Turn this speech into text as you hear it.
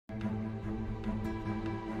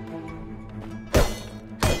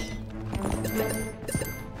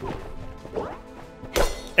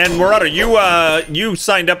And Murata, you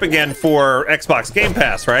signed up again for Xbox Game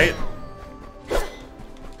Pass, right?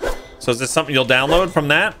 So is this something you'll download from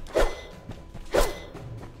that?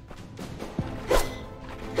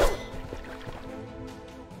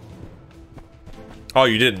 Oh,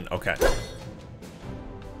 you didn't? Okay.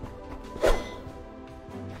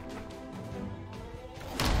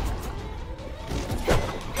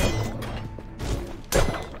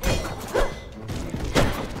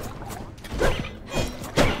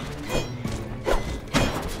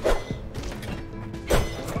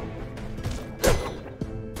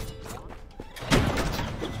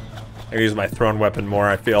 I use my thrown weapon more,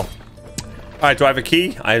 I feel. All right, do I have a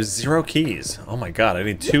key? I have 0 keys. Oh my god, I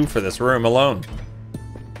need 2 for this room alone.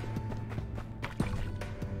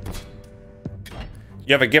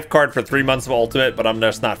 You have a gift card for 3 months of Ultimate, but I'm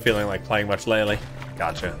just not feeling like playing much lately.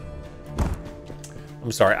 Gotcha.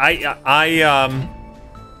 I'm sorry. I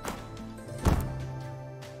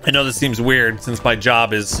know this seems weird since my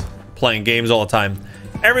job is playing games all the time.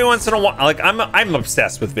 Every once in a while, like I'm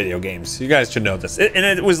obsessed with video games. You guys should know this. And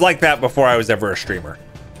it was like that before I was ever a streamer.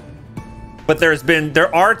 But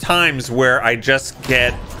there are times where I just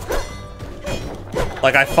get,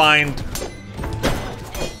 like, I find,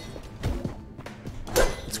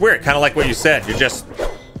 it's weird, kind of like what you said.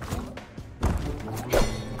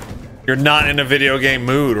 You're not in a video game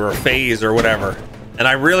mood or a phase or whatever. And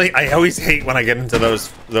I always hate when I get into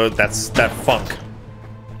that funk.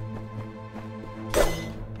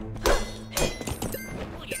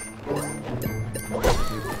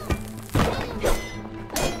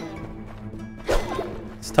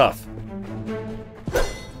 It's tough.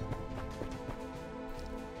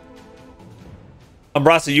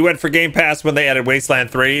 Umbrasa, you went for Game Pass when they added Wasteland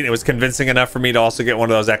 3, and it was convincing enough for me to also get one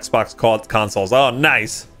of those Xbox consoles. Oh,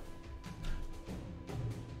 nice.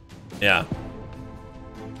 Yeah.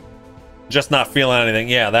 Just not feeling anything.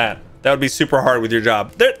 Yeah, that would be super hard with your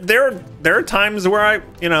job. There are times where I,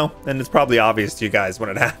 you know, and it's probably obvious to you guys when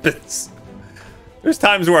it happens. There's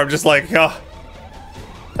times where I'm just like, oh,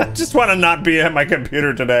 I just want to not be at my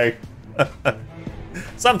computer today.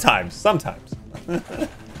 Sometimes.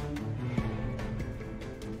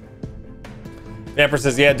 Amper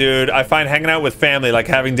says, yeah, dude, I find hanging out with family, like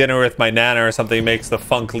having dinner with my nana or something, makes the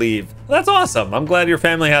funk leave. That's awesome. I'm glad your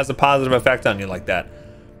family has a positive effect on you like that.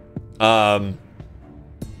 I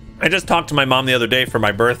just talked to my mom the other day for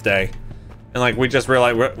my birthday, and like we just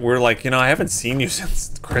realized we're like, you know, I haven't seen you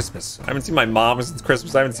since Christmas. I haven't seen my mom since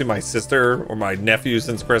Christmas. I haven't seen my sister or my nephew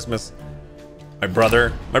since Christmas. My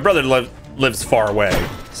brother lives far away,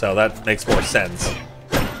 so that makes more sense.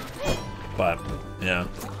 But yeah,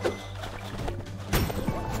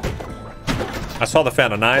 I saw the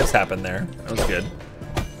Fountain of Knives happen there. That was good.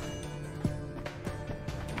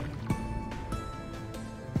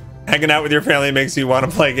 Hanging out with your family makes you want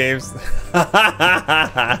to play games.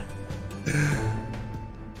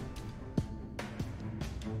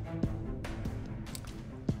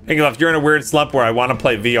 If you're in a weird slump where I want to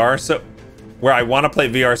play VR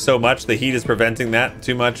so much, the heat is preventing that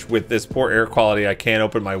too much. With this poor air quality, I can't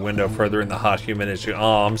open my window further in the hot, humid issue.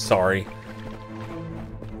 Oh, I'm sorry.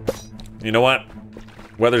 You know what?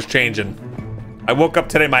 Weather's changing. I woke up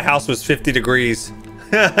today, my house was 50 degrees.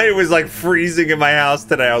 It was like freezing in my house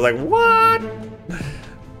today. I was like, what?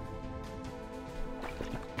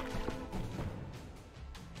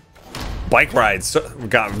 Bike rides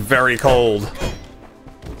got very cold.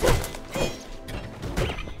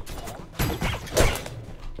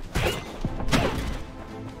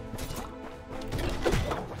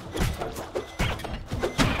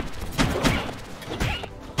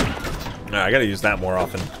 I gotta use that more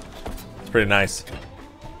often. It's pretty nice.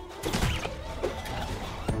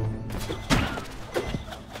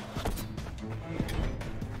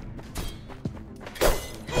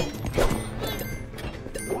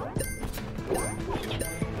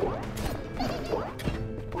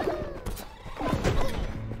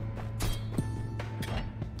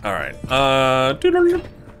 All right.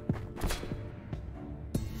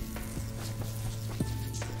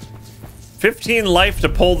 15 life to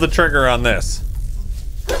pull the trigger on this.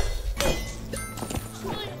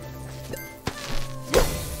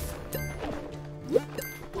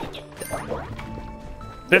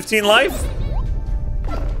 $15 life?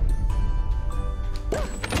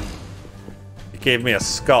 It gave me a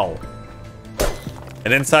skull.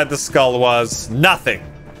 And inside the skull was nothing.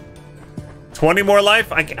 20 more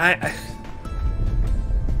life?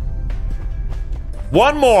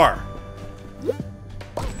 One more.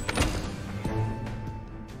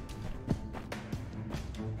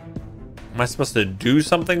 Am I supposed to do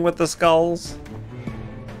something with the skulls?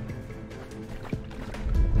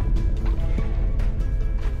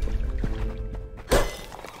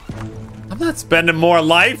 Spending more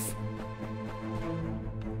life?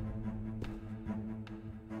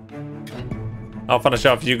 I'll finish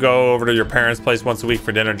off. You go over to your parents' place once a week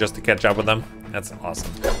for dinner just to catch up with them. That's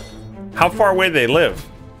awesome. How far away do they live?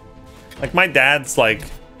 Like my dad's like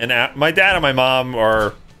my dad and my mom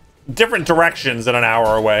are different directions and an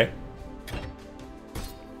hour away.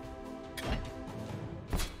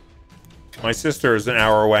 My sister is an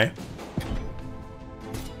hour away.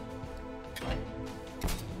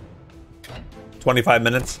 $25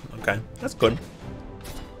 minutes. Okay, that's good.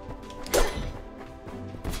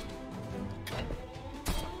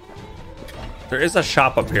 There is a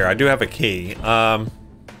shop up here. I do have a key.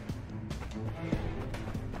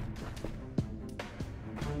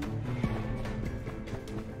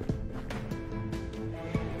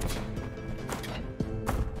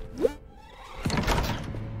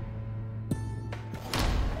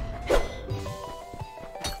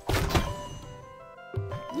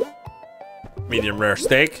 Medium rare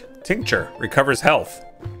steak. Tincture. Recovers health.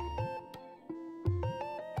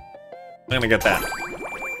 I'm gonna get that.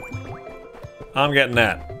 I'm getting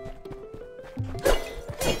that.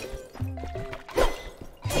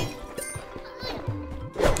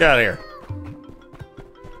 Get out of here.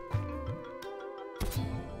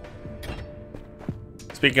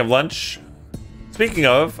 Speaking of lunch. Speaking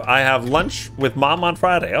of, I have lunch with Mom on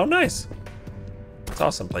Friday. Oh, nice. That's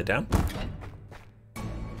awesome. Play down.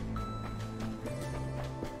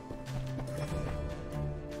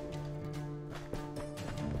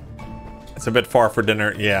 It's a bit far for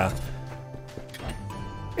dinner. Yeah.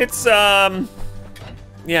 It's, yeah,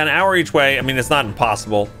 an hour each way. I mean, it's not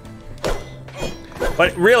impossible.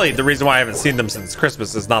 But really, the reason why I haven't seen them since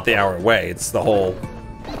Christmas is not the hour away. It's the whole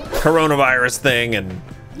coronavirus thing, and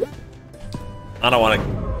I don't want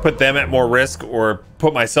to put them at more risk or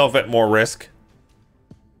put myself at more risk.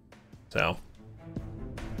 So.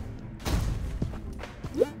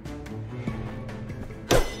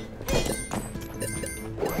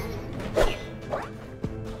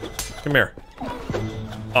 Come here.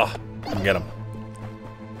 Oh, come get him.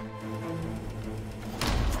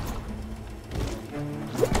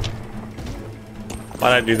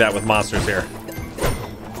 Why'd I do that with monsters here?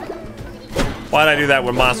 Why'd I do that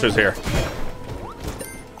with monsters here?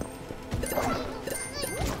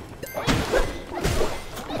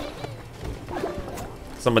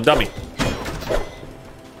 Because I'm a dummy.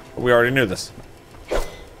 But we already knew this.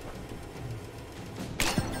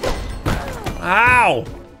 Ow!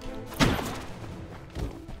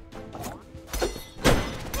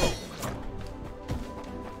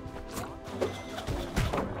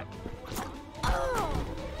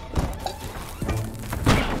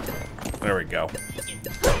 There we go.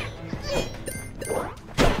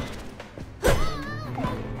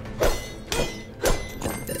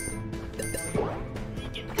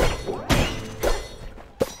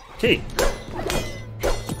 Key.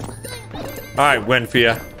 All right,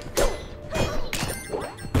 Winfia.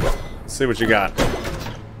 Let's see what you got.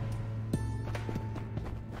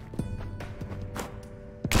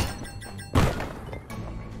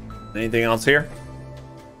 Anything else here?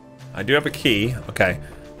 I do have a key. Okay.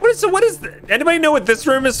 What is anybody know what this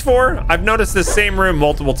room is for? I've noticed this same room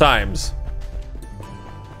multiple times.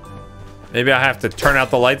 Maybe I have to turn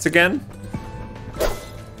out the lights again?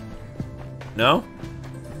 No?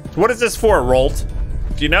 What is this for, Rolt?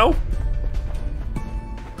 Do you know?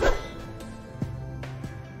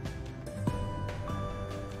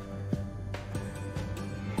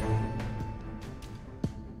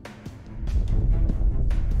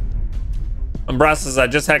 Umbra says, I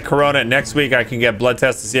just had corona. Next week I can get blood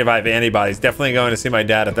tests to see if I have antibodies. Definitely going to see my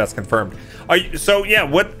dad if that's confirmed. Are you, so yeah,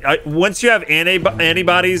 once you have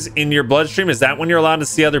antibodies in your bloodstream, is that when you're allowed to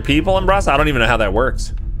see other people, Umbra? I don't even know how that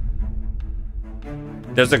works.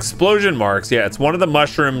 There's explosion marks. Yeah, it's one of the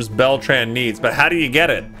mushrooms Beltran needs, but how do you get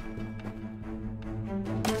it?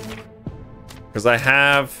 Because I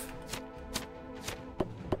have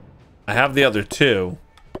the other two.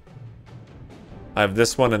 I have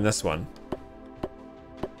this one and this one.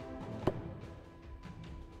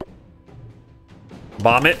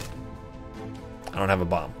 Bomb it? I don't have a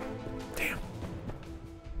bomb. Damn.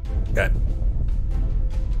 Okay.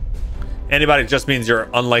 Antibody just means you're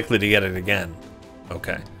unlikely to get it again.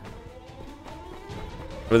 Okay.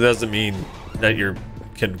 But it doesn't mean that you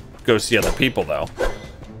can go see other people, though.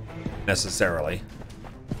 Necessarily.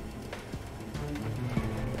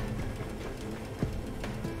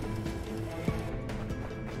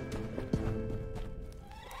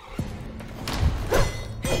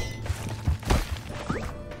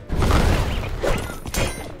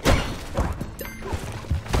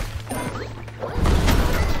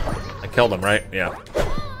 Killed him, right? Yeah.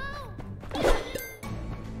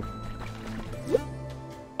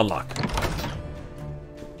 fuck.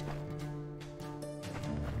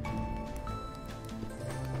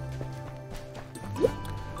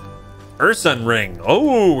 Ursun ring.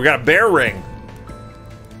 Oh, we got a bear ring.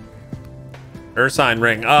 Ursine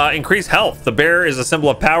ring. Increase health. The bear is a symbol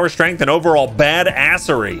of power, strength, and overall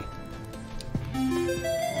badassery.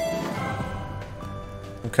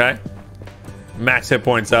 Okay. Max hit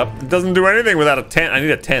points up. It doesn't do anything without a tent. I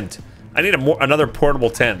need a tent. I need another portable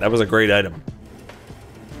tent. That was a great item.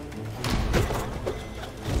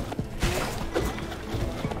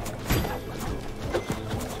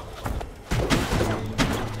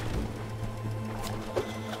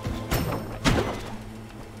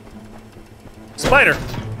 Spider.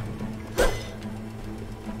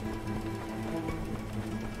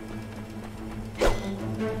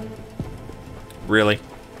 Really?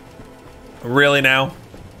 Really now?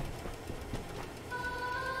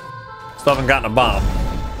 Still haven't gotten a bomb.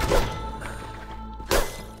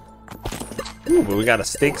 Ooh, but we got a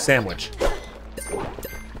steak sandwich.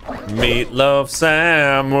 Meatloaf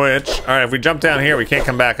sandwich. All right, if we jump down here, we can't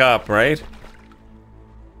come back up, right?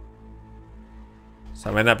 So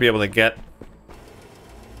I might not be able to get...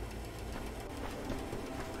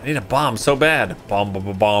 I need a bomb so bad. Bomb,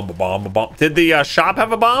 bomb, bomb, bomb, bomb. Did the shop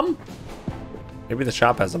have a bomb? Maybe the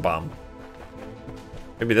shop has a bomb.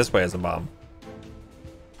 Maybe this way has a bomb.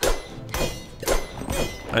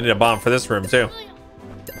 I need a bomb for this room too.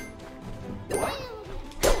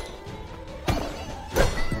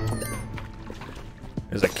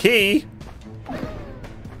 There's a key.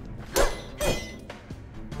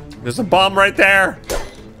 There's a bomb right there.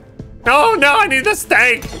 Oh no, I need the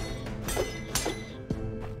steak.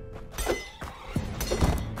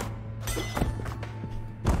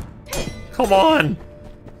 Come on.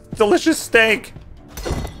 Delicious steak.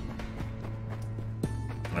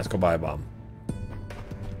 Let's go buy a bomb.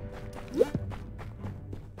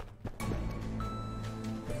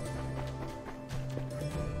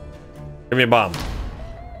 Give me a bomb.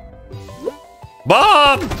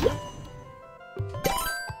 Bomb!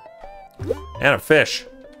 And a fish.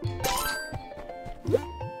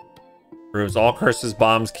 Removes all curses,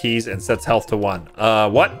 bombs, keys, and sets health to 1.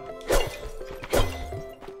 What?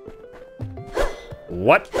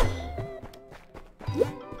 What?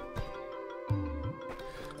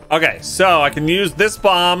 Okay, so I can use this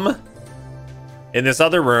bomb in this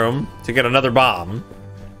other room to get another bomb.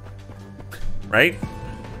 Right?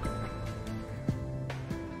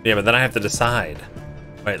 Yeah, but then I have to decide.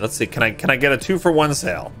 Wait, let's see. Can I get a 2-for-1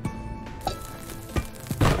 sale?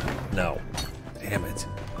 No. Damn it.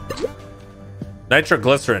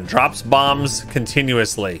 Nitroglycerin drops bombs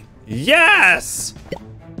continuously. Yes!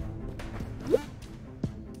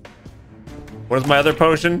 What is my other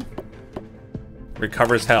potion?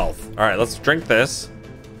 Recovers health. All right, let's drink this.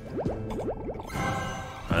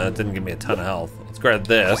 That didn't give me a ton of health. Let's grab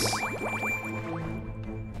this.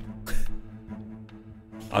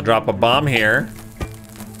 I'll drop a bomb here.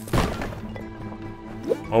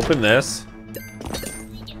 Open this.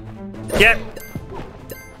 Get!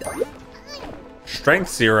 Strength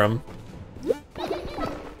serum.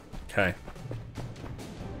 Okay.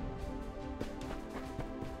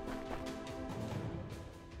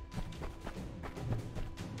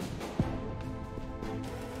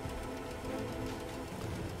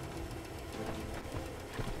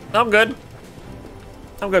 I'm good.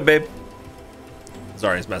 I'm good, babe.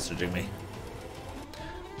 Zari's messaging me.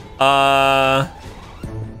 Hi,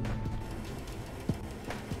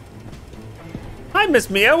 Miss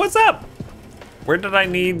Mia. What's up? Where did I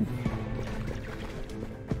need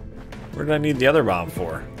the other bomb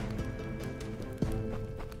for?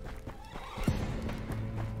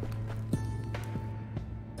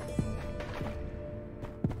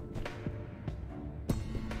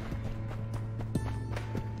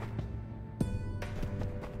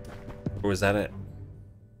 Or was that it?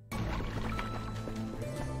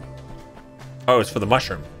 Oh, it's for the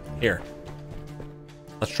mushroom. Here.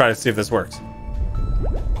 Let's try to see if this works.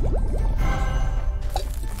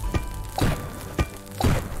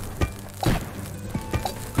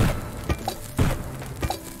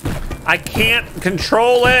 I can't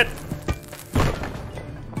control it.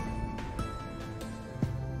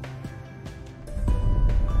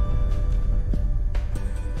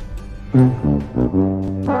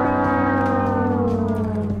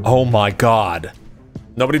 Oh my God.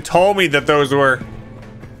 Nobody told me that those were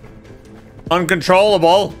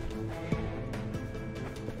uncontrollable.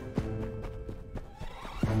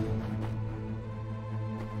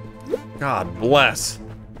 God bless.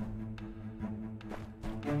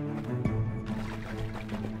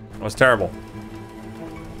 That was terrible.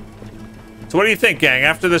 So what do you think, gang?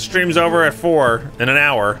 After the stream's over at 4 in an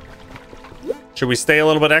hour, Should we stay a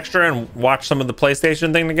little bit extra and watch some of the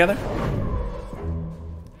PlayStation thing together?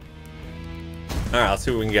 All right, let's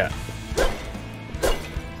see what we can get.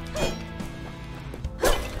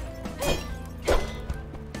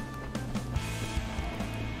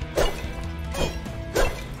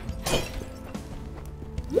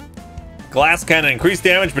 Glass cannon, increased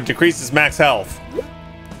damage but decreases max health.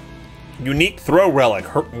 Unique throw relic,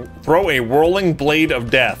 throw a whirling blade of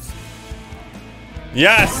death.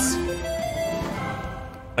 Yes!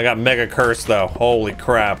 I got mega curse though, holy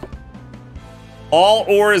crap. All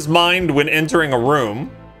ore is mined when entering a room.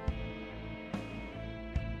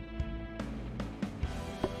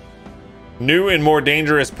 New and more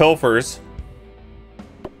dangerous pilfers.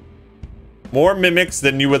 More mimics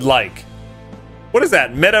than you would like. What is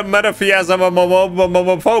that?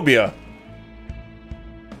 Metaphiasmophobia.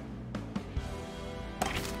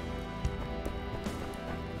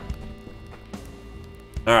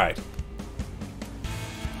 All right.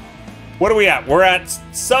 What are we at? We're at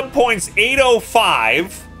sub points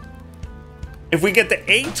 805. If we get to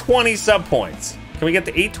 820 sub points, can we get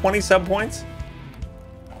to 820 sub points?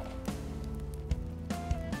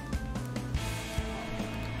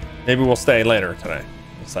 Maybe we'll stay later today.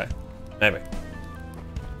 We'll say. Maybe.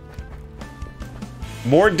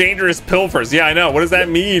 More dangerous pilfers. Yeah, I know. What does that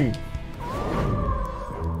mean?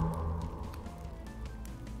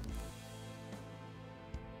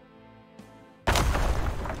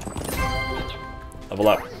 Level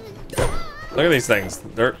up. Look at these things.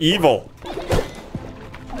 They're evil.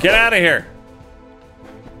 Get out of here.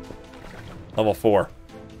 Level 4.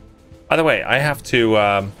 By the way, I have to...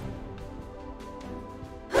 let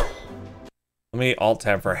me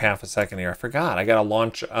alt-tab for half a second here. I forgot. I gotta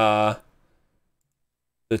launch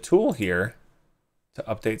the tool here to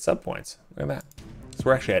update sub points. Look at that. So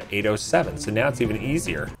we're actually at 807. So now it's even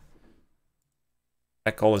easier.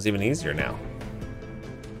 That goal is even easier now.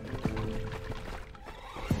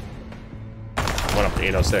 Went up to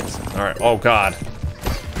 806. All right. Oh God.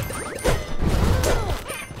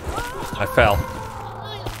 I fell.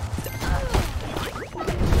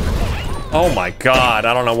 Oh my God.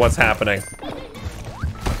 I don't know what's happening.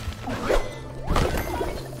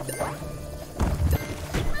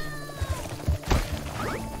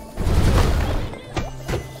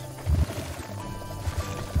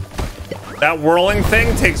 That whirling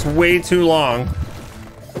thing takes way too long.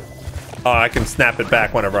 Oh, I can snap it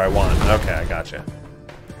back whenever I want. Okay, I gotcha.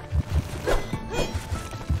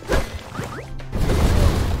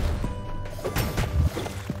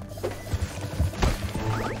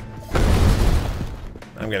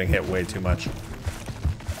 I'm getting hit way too much.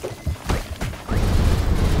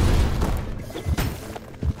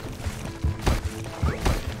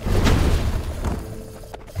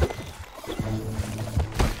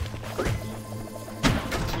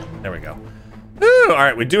 There we go. Ooh, all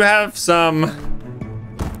right, we do have some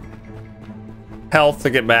health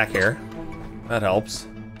to get back here. That helps.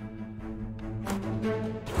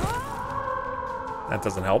 That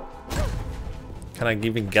doesn't help. Can I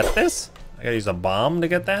even get this? I gotta use a bomb to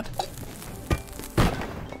get that?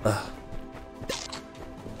 Ugh.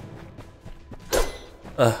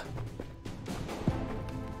 Ugh.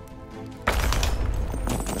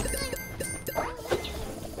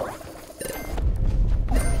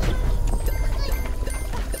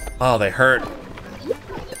 Oh, they hurt.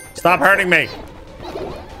 Stop hurting me.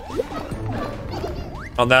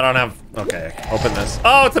 Oh, that I don't have. Okay, open this.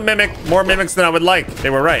 Oh, it's a mimic. More mimics than I would like.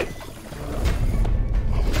 They were right.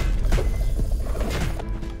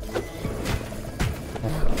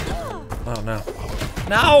 Oh, no.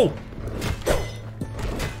 No!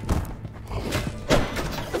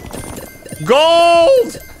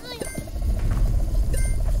 Gold!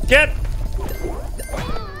 Get!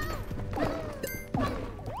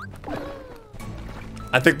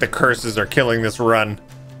 I think the curses are killing this run.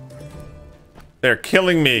 They're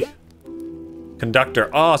killing me. Conductor.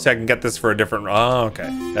 Oh, so I can get this for a different... Oh, okay.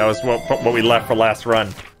 That was what we left for last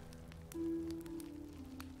run.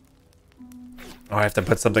 Oh, I have to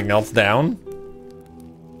put something else down?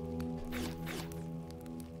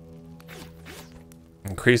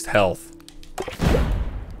 Increased health.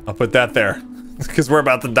 I'll put that there. Because we're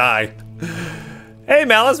about to die. Hey,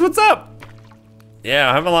 Malice, what's up? Yeah,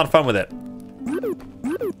 I'm having a lot of fun with it.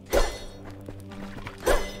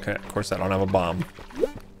 Okay, of course I don't have a bomb.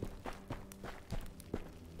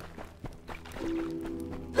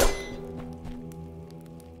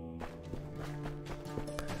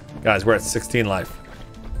 Guys, we're at 16 life.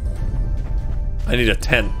 I need a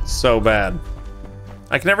tent so bad.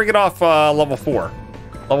 I can never get off level 4.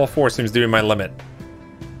 Level 4 seems to be my limit.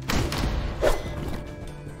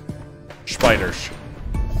 Spiders.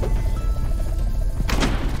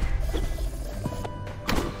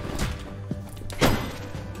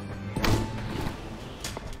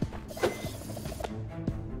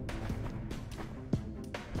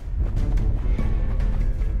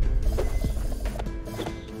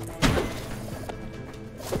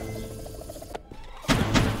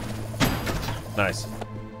 Nice.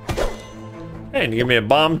 Hey, and you give me a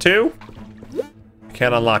bomb too?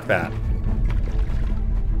 Can't unlock that.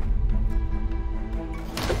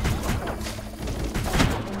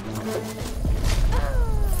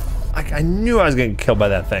 I knew I was getting killed by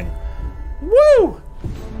that thing. Woo!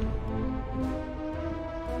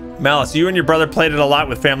 Malice, you and your brother played it a lot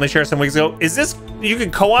with Family Share some weeks ago. Is this, you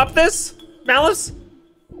can co-op this, Malice?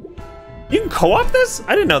 You can co-op this?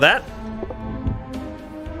 I didn't know that.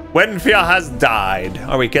 Wenfia has died.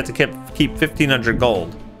 Oh, we get to keep 1,500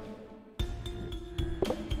 gold.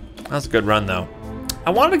 That's a good run, though. I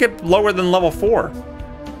wanted to get lower than level 4.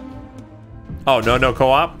 Oh, no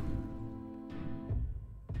co-op?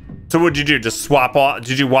 So what'd you do? Just swap off?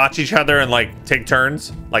 Did you watch each other and like take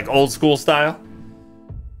turns? Like old school style?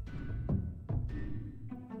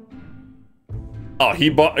 Oh,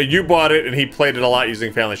 you bought it and he played it a lot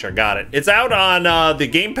using Family Share. Got it. It's out on the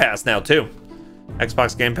Game Pass now too.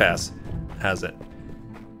 Xbox Game Pass has it.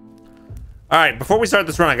 All right, before we start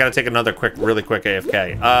this run, I gotta take another really quick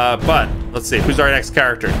AFK. But let's see, who's our next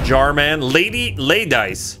character? Jarman, Lady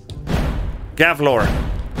Laydice, Gavlor.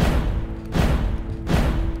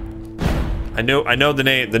 I know the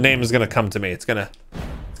name. The name is gonna come to me. It's gonna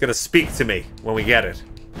speak to me when we get it.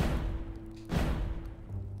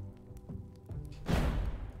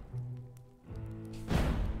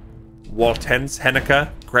 Waltens,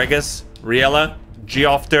 Hennika, Gregus, Riella,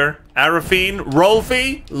 Geofter, Arafine,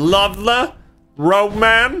 Rolfi, Lovela,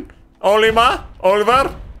 Roman,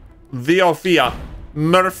 Oliver, Theophia,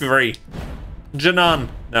 Murphy, Janan.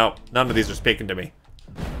 No, none of these are speaking to me.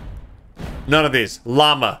 None of these.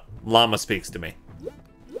 Llama. Llama speaks to me.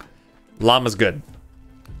 Llama's good.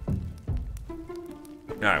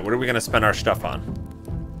 All right, what are we gonna spend our stuff on?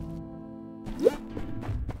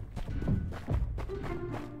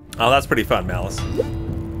 Oh, that's pretty fun, Malice.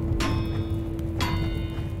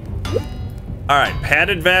 All right,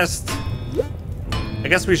 padded vest. I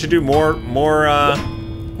guess we should do more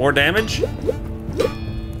damage.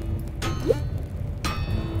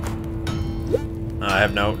 I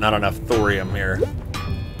have not enough thorium here.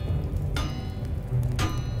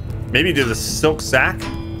 Maybe do the silk sack.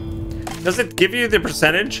 Does it give you the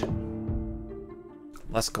percentage?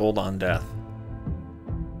 Less gold on death.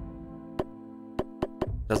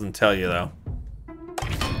 Doesn't tell you though.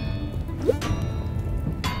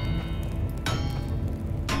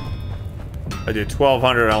 I do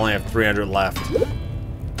 1,200, I only have 300 left.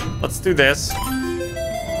 Let's do this.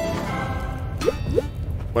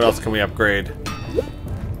 What else can we upgrade?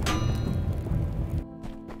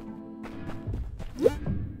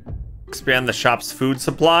 Expand the shop's food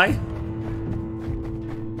supply.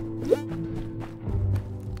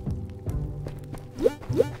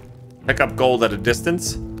 Pick up gold at a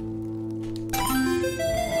distance.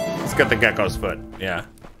 Let's get the gecko's foot. Yeah.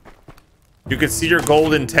 You can see your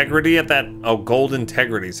gold integrity at that. Oh, gold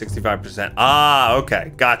integrity, 65%. Ah,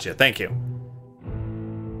 okay. Gotcha. Thank you.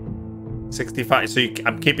 65. So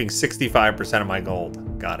I'm keeping 65% of my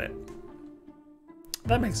gold. Got it.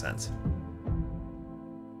 That makes sense.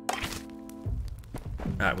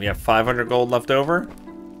 All right, we have 500 gold left over.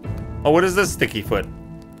 Oh, what is this sticky foot?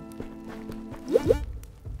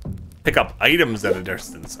 Pick up items at a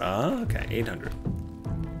distance. Oh, okay, 800.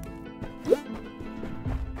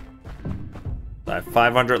 I have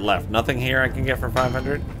 500 left. Nothing here I can get for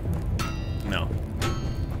 500? No.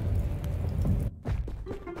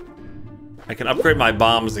 I can upgrade my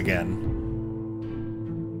bombs again.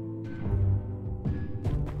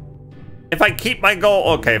 If I keep my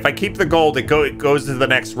gold, okay, if I keep the gold, it goes to the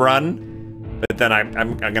next run, but then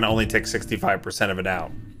I'm gonna only take 65% of it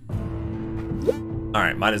out. All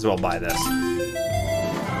right, might as well buy this.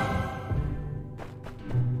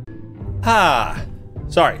 Ah,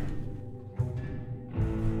 sorry.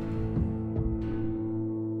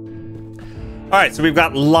 All right, so we've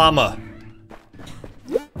got Llama.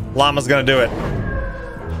 Llama's gonna do it.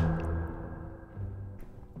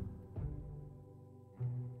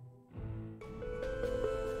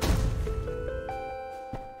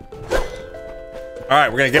 All right,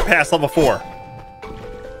 we're gonna get past level 4.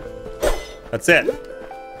 That's it.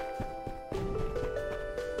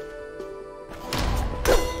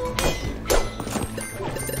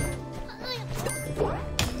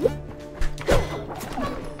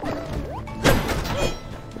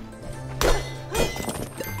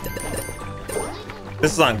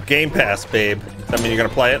 This is on Game Pass, babe. Does that mean you're gonna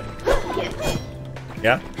play it?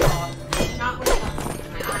 Yeah?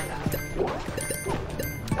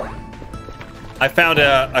 I found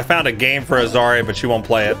a game for Azari, but she won't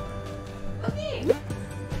play it.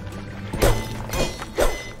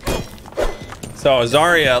 So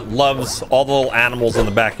Azaria loves all the little animals in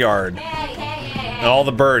the backyard. And all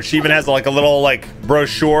the birds. She even has like a little like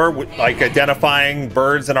brochure with, like identifying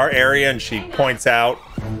birds in our area, and she points out,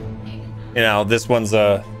 you know, this one's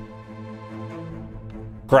a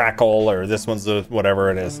grackle or this one's a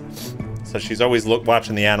whatever it is. So she's always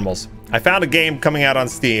watching the animals. I found a game coming out on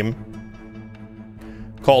Steam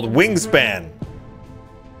called Wingspan.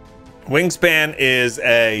 Wingspan is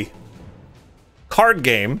a card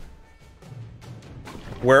game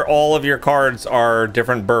where all of your cards are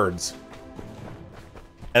different birds.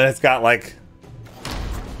 And it's got like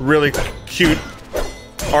really cute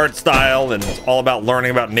art style and it's all about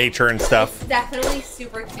learning about nature and stuff. It's definitely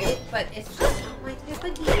super cute, but it's just not my type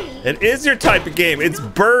of game. It is your type of game. It's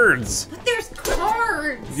birds. But there's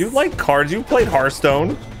cards. You like cards. You played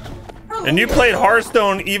Hearthstone. And you played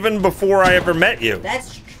Hearthstone even before I ever met you.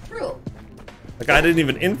 That's true. Like, I didn't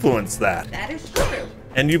even influence that. That is true.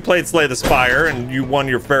 And you played Slay the Spire, and you won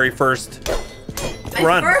your very first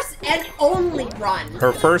run. My first and only run.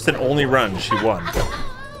 Her first and only run, she won.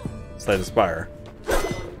 Slay the Spire.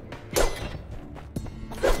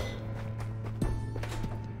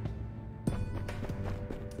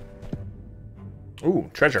 Ooh,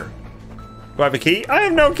 treasure. Do I have a key? I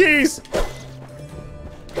have no keys!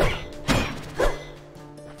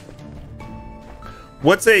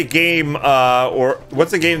 What's a game, or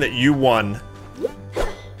what's a game that you won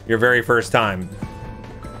your very first time?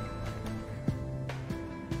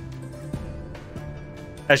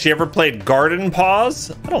 Has she ever played Garden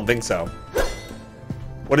Paws? I don't think so.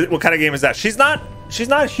 What kind of game is that? She's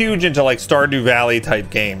not huge into like Stardew Valley type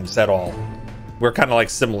games at all. We're kind of like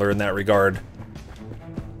similar in that regard.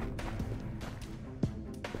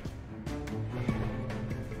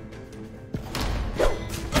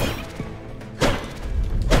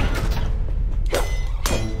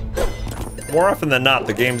 More often than not,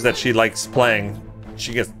 the games that she likes playing,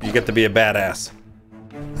 you get to be a badass.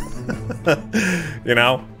 You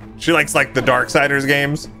know? She likes like the Darksiders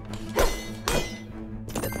games.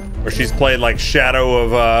 Where she's played like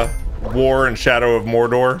Shadow of War and Shadow of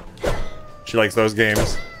Mordor. She likes those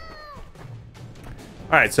games.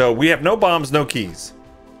 Alright, so we have no bombs, no keys.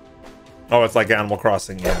 Oh, it's like Animal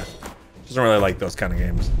Crossing, yeah. She doesn't really like those kind of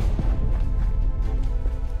games.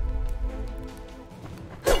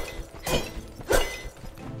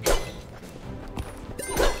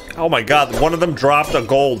 Oh my god, one of them dropped a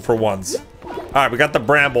gold for once. Alright, we got the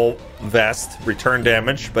Bramble Vest. Return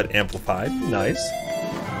damage, but amplified. Nice.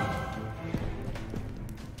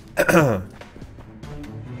 Alright,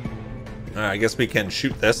 I guess we can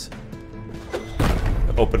shoot this.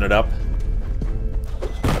 Open it up.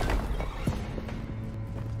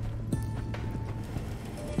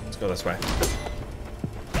 Let's go this way.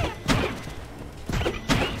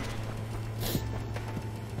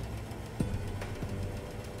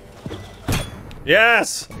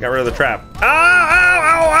 Yes! Got rid of the trap. Ow, ow,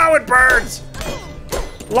 ow, ow, it burns!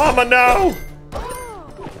 Llama, no!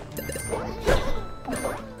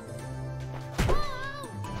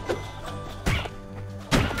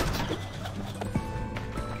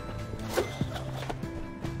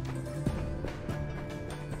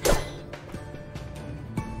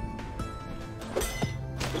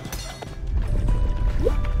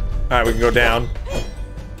 Alright, we can go down.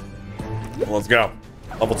 Let's go.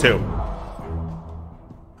 Level 2.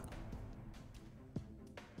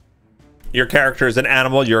 Your character is an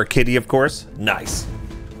animal. You're a kitty, of course. Nice.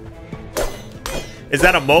 Is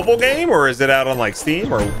that a mobile game, or is it out on, like,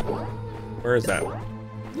 Steam, or... Where is that?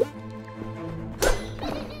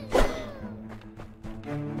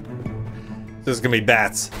 This is gonna be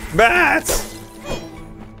bats. Bats!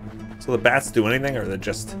 So the bats do anything, or they're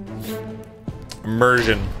just...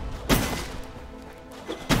 Immersion.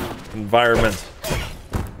 Environment.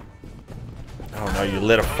 Oh no, you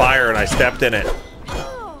lit a fire and I stepped in it.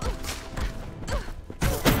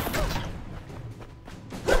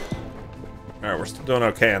 Alright, we're still doing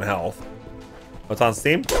okay on health. What's on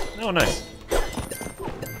Steam? Oh, nice.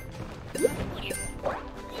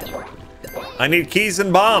 I need keys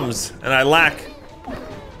and bombs, and I lack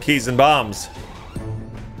keys and bombs.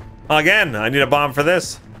 Again, I need a bomb for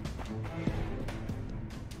this.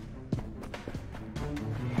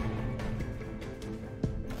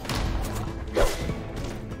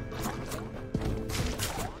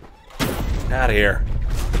 Out of here.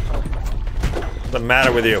 What's the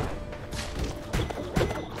matter with you?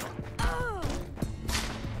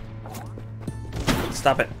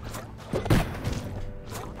 Stop it.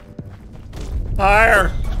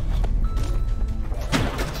 Higher.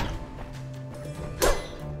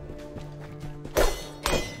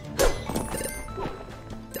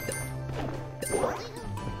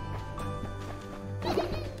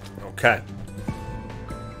 Okay.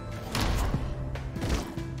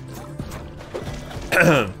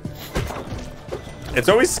 It's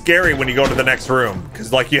always scary when you go to the next room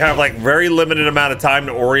because like you have like very limited amount of time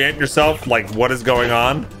to orient yourself, like what is going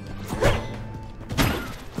on.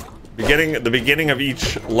 The beginning of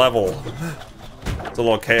each level, it's a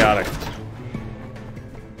little chaotic.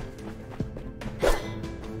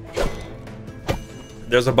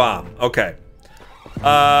 There's a bomb. Okay.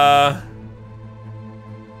 I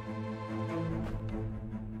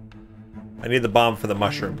need the bomb for the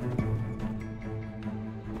mushroom.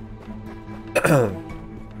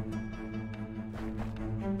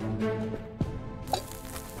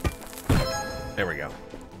 There we go.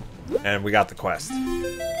 And we got the quest.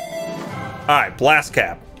 Alright, blast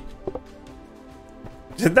cap.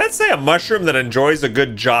 Did that say a mushroom that enjoys a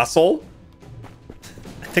good jostle?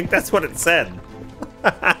 I think that's what it said.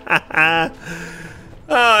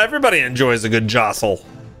 Everybody enjoys a good jostle.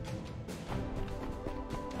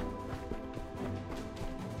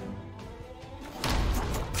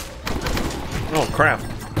 Oh crap.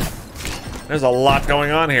 There's a lot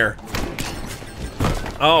going on here.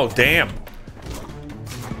 Oh damn.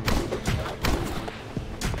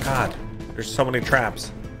 God, there's so many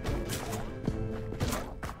traps.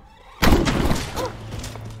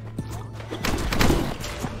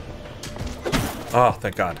 Oh,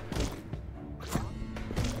 thank God.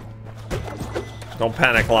 Don't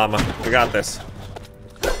panic, llama. We got this.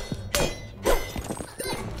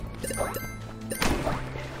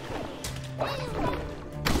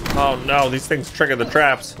 Oh no, these things trigger the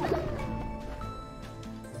traps.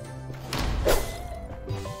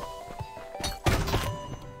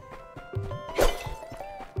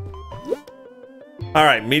 All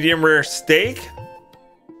right, medium rare steak.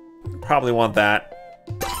 Probably want that.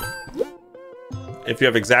 If you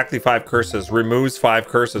have exactly 5 curses, removes 5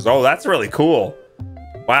 curses. Oh, that's really cool.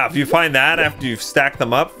 Wow, if you find that after you've stacked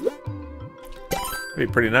them up, it'd be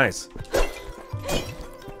pretty nice.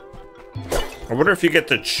 I wonder if you get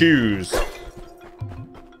to choose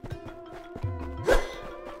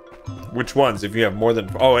which ones if you have more than...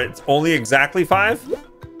 Oh, it's only exactly 5?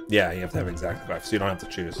 Yeah, you have to have exactly 5, so you don't have to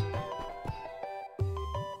choose.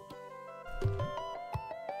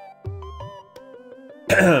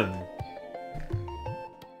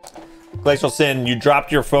 Glacial Sin, you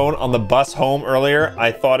dropped your phone on the bus home earlier.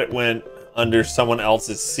 I thought it went under someone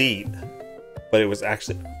else's seat, but it was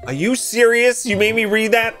actually... Are you serious? You made me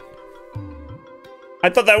read that? I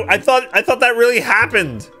thought that really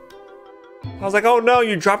happened. I was like, oh no,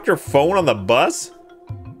 you dropped your phone on the bus?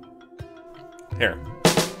 Here.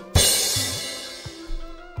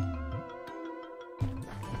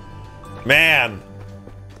 Man.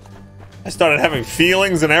 I started having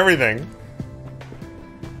feelings and everything.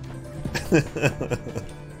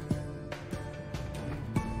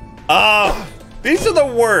 These are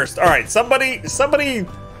the worst. All right, somebody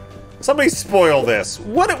spoil this.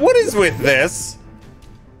 What is with this?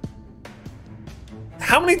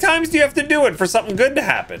 How many times do you have to do it for something good to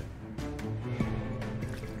happen?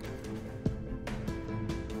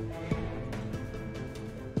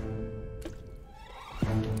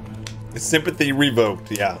 Sympathy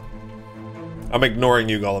revoked, yeah. I'm ignoring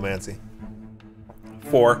you, Golomancy.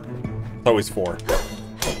 4. It's always 4.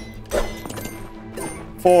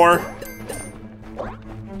 4.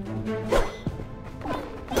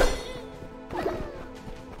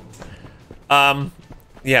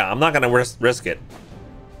 Yeah, I'm not gonna risk it.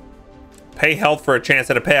 Pay health for a chance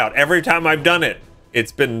at a payout. Every time I've done it,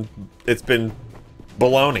 it's been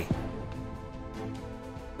baloney.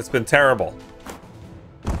 It's been terrible.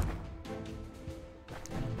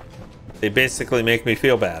 They basically make me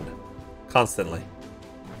feel bad. Constantly.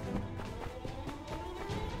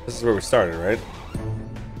 This is where we started, right?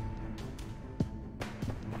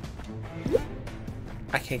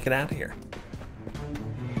 I can't get out of here.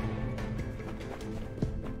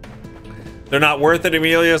 They're not worth it,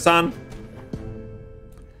 Emilio-san?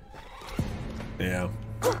 Yeah.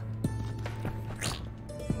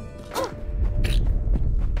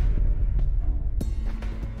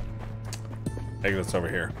 Exit's over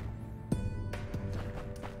here.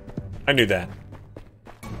 I knew that.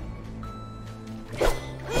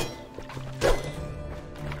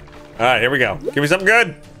 Alright, here we go. Give me something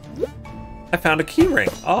good. I found a key ring.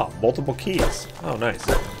 Oh, multiple keys. Oh, nice.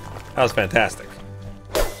 That was fantastic.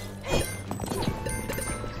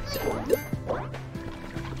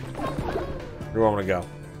 Where do I want to go?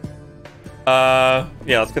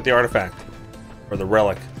 Yeah, let's get the artifact. Or the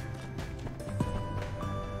relic.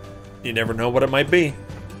 You never know what it might be.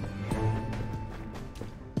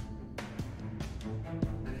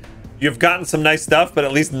 You've gotten some nice stuff, but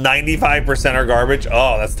at least 95% are garbage.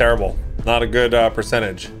 Oh, that's terrible. Not a good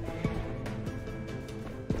percentage.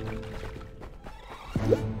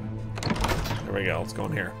 we go. Let's go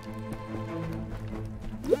in here.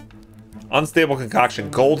 Unstable concoction.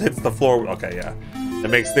 Gold hits the floor. Okay, yeah. It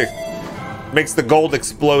makes the gold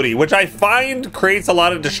explodey, which I find creates a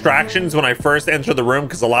lot of distractions when I first enter the room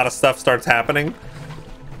because a lot of stuff starts happening.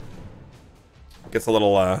 Gets a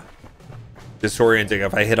little disorienting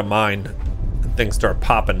if I hit a mine and things start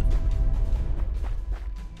popping.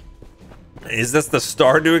 Is this the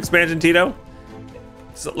Stardew expansion, Tito?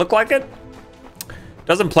 Does it look like it?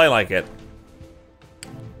 Doesn't play like it.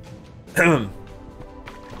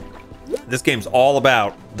 This game's all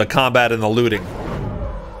about the combat and the looting.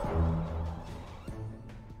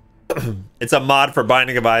 It's a mod for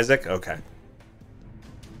Binding of Isaac? Okay.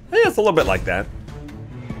 Yeah, it's a little bit like that.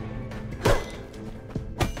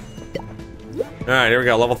 Alright, here we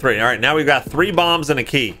go. Level 3. Alright, now we've got 3 bombs and a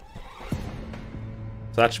key.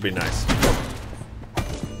 So that should be nice.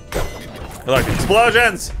 Look,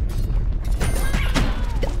 explosions!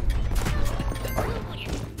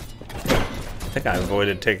 I think I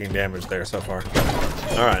avoided taking damage there so far.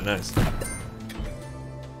 Alright, nice.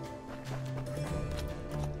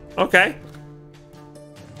 Okay.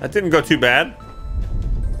 That didn't go too bad.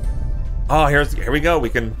 Oh, here we go. We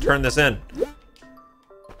can turn this in.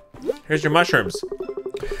 Here's your mushrooms.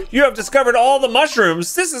 You have discovered all the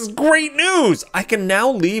mushrooms. This is great news. I can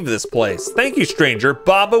now leave this place. Thank you, stranger.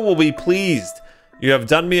 Baba will be pleased. You have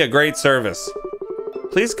done me a great service.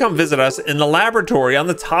 Please come visit us in the laboratory on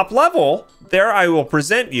the top level. There I will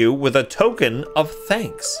present you with a token of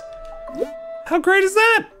thanks. How great is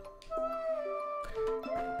that?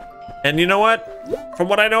 And you know what? From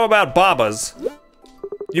what I know about Babas,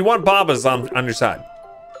 you want Babas on your side.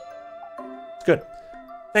 Good.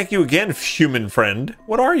 Thank you again, human friend.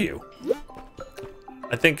 What are you?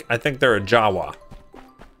 I think they're a Jawa.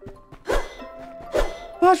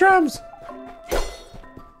 Mushrooms!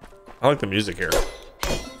 I like the music here.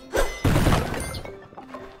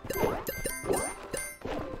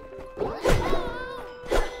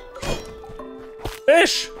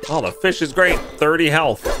 Fish! Oh, the fish is great. 30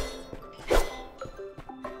 health.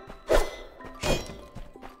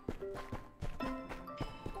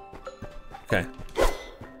 Okay.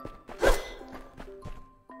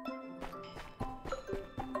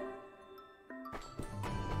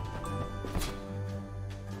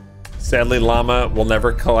 Sadly, Llama will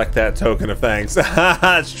never collect that token of thanks.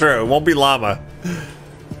 It's true. It won't be Llama.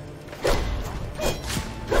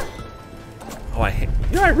 Oh, I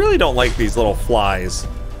really don't like these little flies.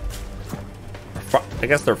 I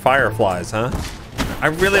guess they're fireflies, huh? I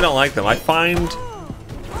really don't like them. I find...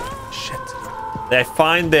 Shit. I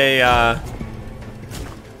find they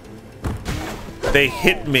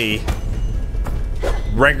hit me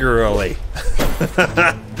regularly.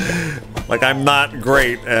 Like, I'm not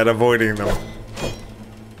great at avoiding them.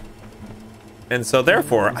 And so,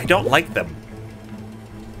 therefore, I don't like them.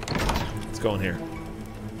 Let's go in here.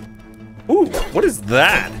 Ooh, what is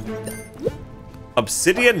that?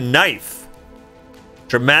 Obsidian knife.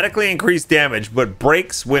 Dramatically increased damage, but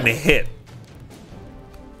breaks when hit.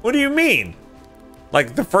 What do you mean?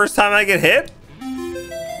 Like, the first time I get hit?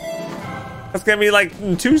 That's gonna be like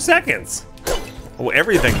in 2 seconds. Oh,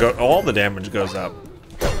 all the damage goes up.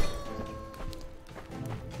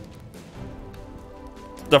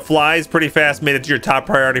 The flies pretty fast made it to your top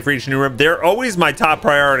priority for each new room. They're always my top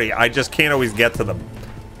priority. I just can't always get to them.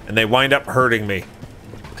 And they wind up hurting me.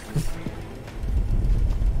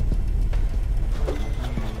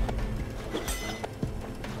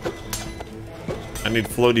 I need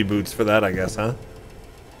floaty boots for that, I guess, huh?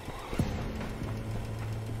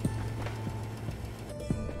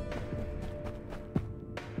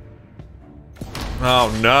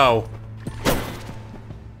 Oh, no.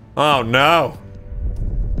 Oh, no.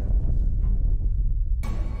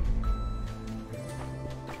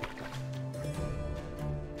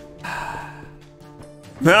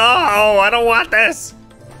 No, I don't want this.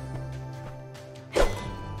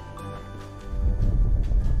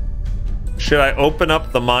 Should I open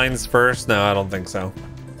up the mines first? No, I don't think so.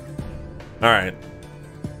 All right.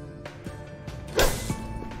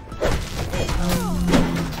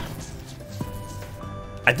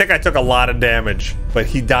 I think I took a lot of damage, but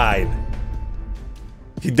he died.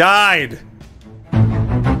 He died.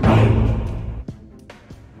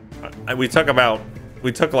 We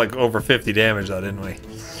took like over 50 damage though, didn't we?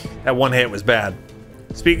 That one hit was bad.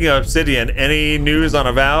 Speaking of Obsidian, any news on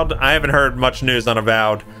Avowed? I haven't heard much news on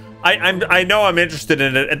Avowed. I know I'm interested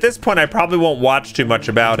in it. At this point, I probably won't watch too much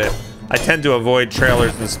about it. I tend to avoid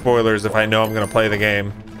trailers and spoilers if I know I'm going to play the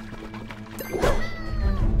game.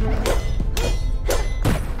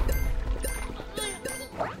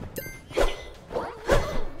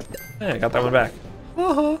 Hey, I got that one back.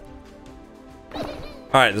 Uh-huh.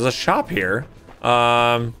 All right, there's a shop here.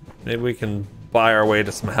 Maybe we can buy our way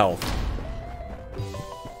to some health.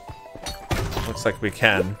 Looks like we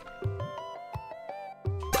can.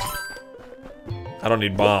 I don't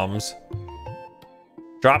need bombs.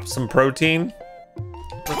 Drop some protein.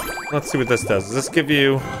 Let's see what this does. Does this give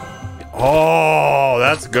you... Oh,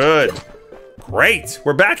 that's good. Great.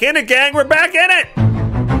 We're back in it, gang. We're back in it.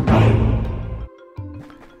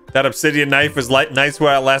 That obsidian knife was nice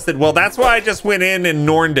while it lasted. Well, that's why I just went in and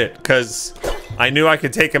Norned it, because I knew I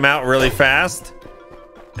could take him out really fast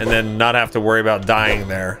and then not have to worry about dying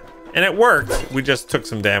there. And it worked. We just took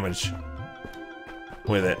some damage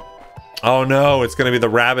with it. Oh no, it's gonna be the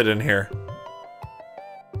rabbit in here.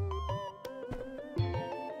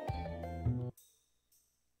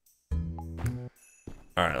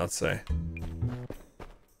 All right, let's see.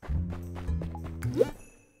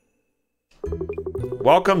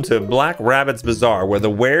 Welcome to Black Rabbit's Bazaar, where the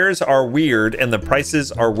wares are weird and the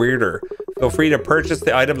prices are weirder. Feel free to purchase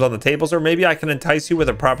the items on the tables, or maybe I can entice you with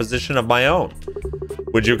a proposition of my own.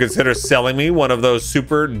 Would you consider selling me one of those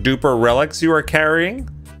super duper relics you are carrying?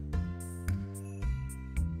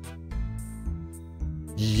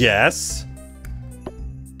 Yes.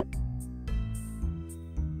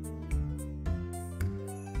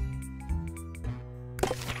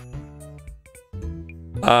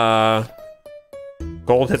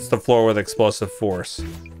 Gold hits the floor with explosive force.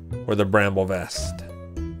 Or the bramble vest.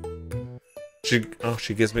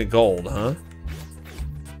 She gives me gold, huh?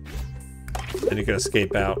 And you can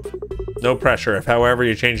escape out. No pressure. If, however,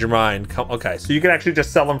 you change your mind. Okay, so you can actually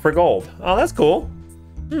just sell them for gold. Oh, that's cool.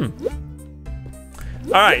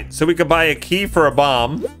 All right, so we could buy a key for a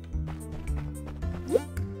bomb.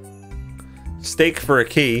 Steak for a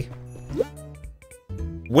key.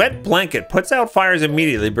 Wet blanket puts out fires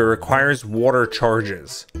immediately, but requires water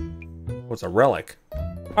charges. What's a relic?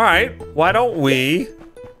 All right, why don't we...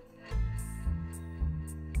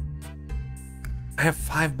 I have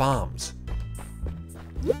 5 bombs.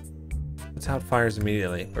 Puts out fires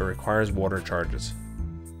immediately, but requires water charges.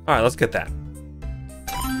 All right, let's get that.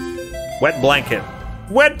 Wet blanket.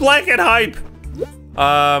 Wet blanket hype!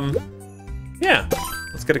 Yeah,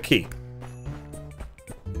 let's get a key.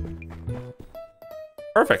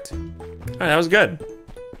 Perfect. All right, that was good.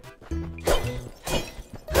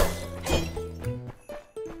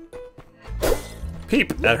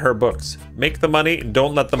 Peep at her books. Make the money,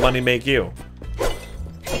 don't let the money make you.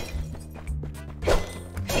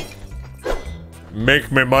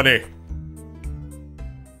 Make me money.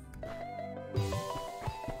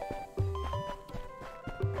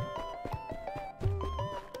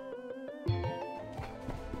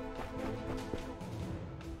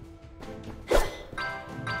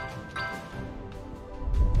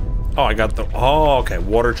 Oh, I got the... Oh, okay.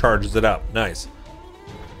 Water charges it up. Nice.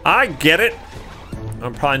 I get it. I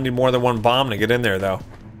probably need more than 1 bomb to get in there, though.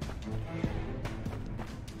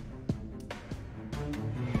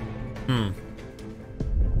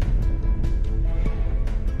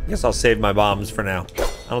 Guess I'll save my bombs for now.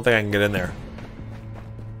 I don't think I can get in there.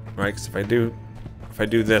 Right, because if I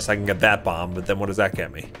do this, I can get that bomb, but then what does that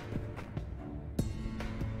get me?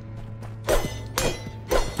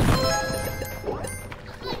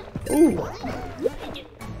 Ooh.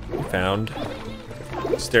 Found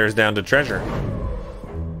stairs down to treasure.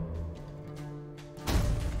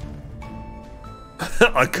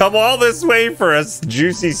 I come all this way for a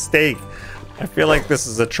juicy steak. I feel like this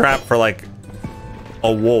is a trap for like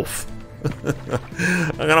a wolf.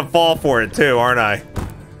 I'm gonna fall for it too, aren't I?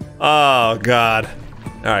 Oh God.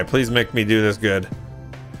 All right, please make me do this good.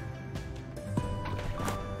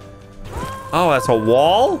 Oh, that's a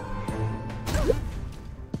wall?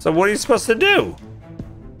 So what are you supposed to do?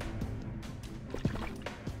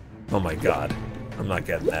 Oh my God. I'm not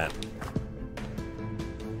getting that.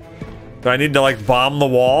 Do I need to like bomb the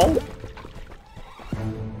wall?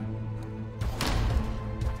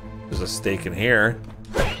 There's a stake in here.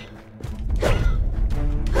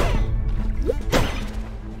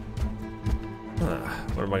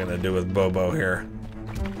 What am I gonna do with Bobo here?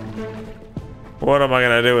 What am I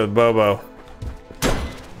gonna do with Bobo?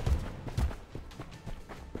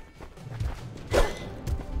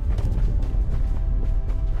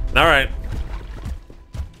 All right.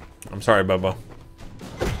 I'm sorry, Bobo.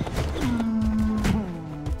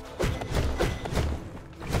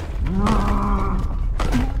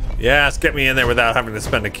 Yes, get me in there without having to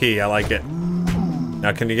spend a key. I like it.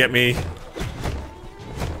 Now, can you get me?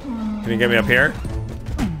 Can you get me up here?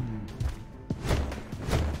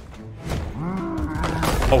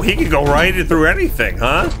 Oh, he can go right through anything,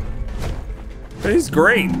 huh? He's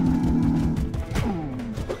great.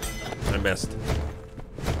 I missed.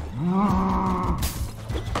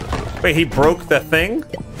 Wait, he broke the thing?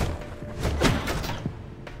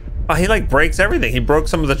 Oh, he like breaks everything. He broke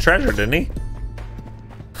some of the treasure, didn't he?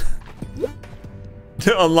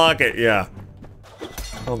 To unlock it, yeah.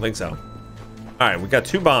 I don't think so. All right, we got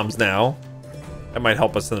 2 bombs now. That might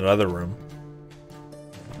help us in another room.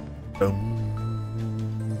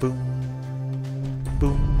 Boom, boom,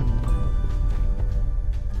 boom.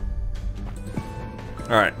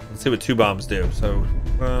 All right, let's see what 2 bombs do. So,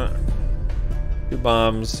 2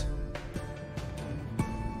 bombs.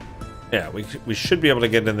 Yeah, we should be able to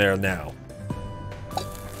get in there now.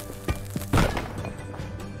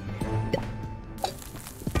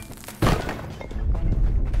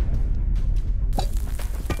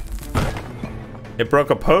 It broke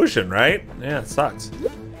a potion, right? Yeah, it sucks.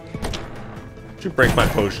 Should break my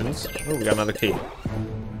potions. Oh, we got another key.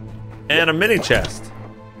 And a mini chest.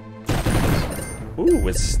 Ooh,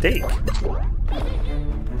 with steak.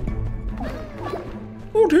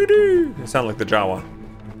 Ooh, doo-doo. You sound like the Jawa.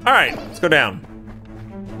 All right, let's go down.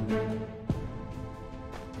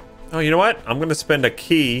 Oh, you know what? I'm gonna spend a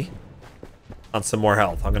key on some more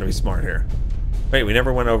health. I'm gonna be smart here. Wait, we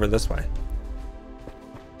never went over this way.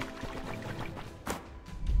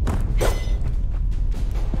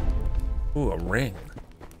 Ooh, a ring.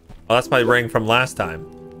 Oh, that's my ring from last time.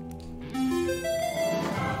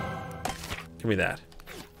 Give me that.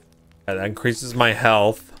 That increases my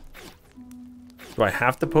health. Do I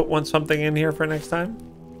have to put something in here for next time?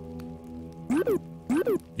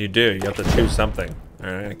 You do. You have to choose something. All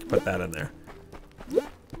right, I can put that in there.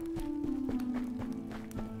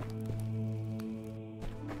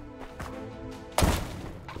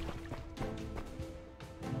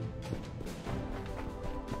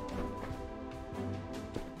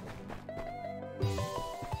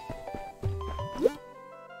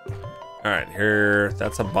 All right, here,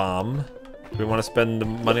 that's a bomb. Do we want to spend the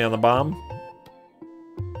money on the bomb?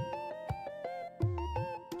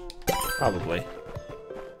 Probably.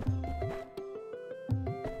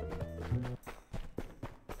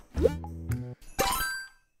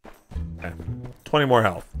 Okay. 20 more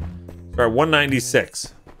health. We're at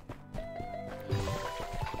 196.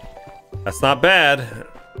 That's not bad.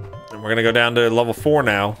 And we're gonna go down to level 4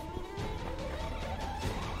 now.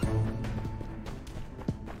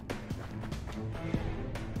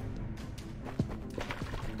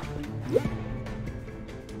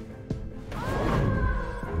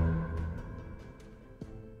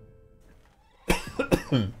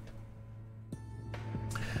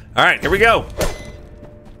 All right, here we go.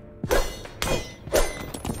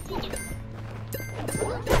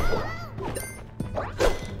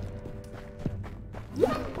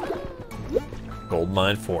 Gold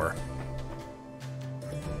mine 4.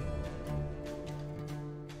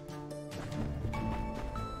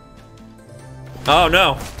 Oh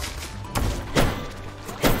no.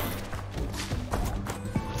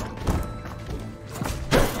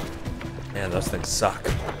 Man, those things suck.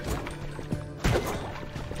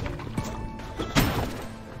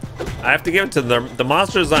 I have to give it to them. The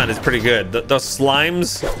monster design is pretty good. The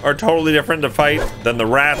slimes are totally different to fight than the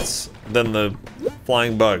rats, than the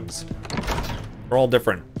flying bugs. They're all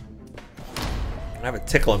different. I have a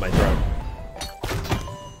tickle in my throat.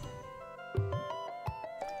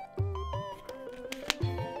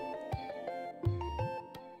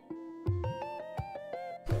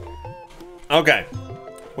 Okay.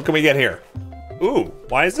 What can we get here? Ooh,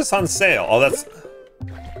 why is this on sale? Oh, that's...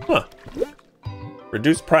 Huh.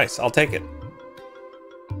 Reduced price. I'll take it.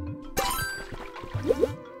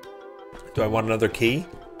 Do I want another key?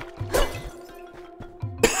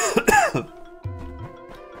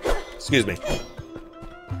 Excuse me.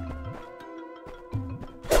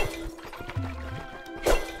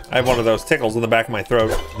 I have one of those tickles in the back of my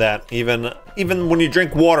throat that even when you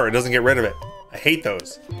drink water, it doesn't get rid of it. I hate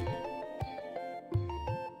those.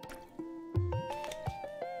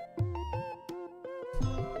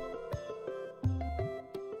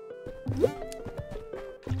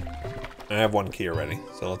 I have one key already,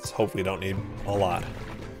 so let's hope we don't need a lot.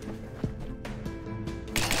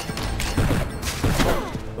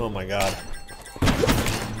 Oh my god.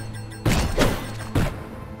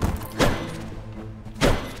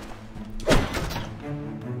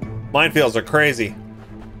 Minefields are crazy.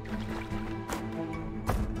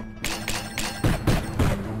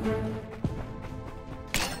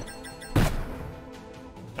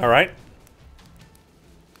 All right.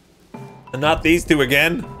 And not these two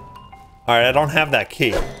again. All right, I don't have that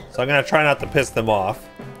key, so I'm gonna try not to piss them off.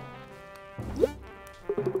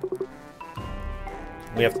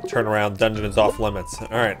 We have to turn around. Dungeon is off limits. All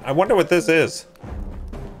right, I wonder what this is.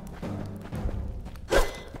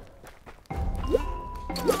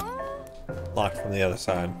 Locked from the other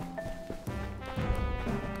side.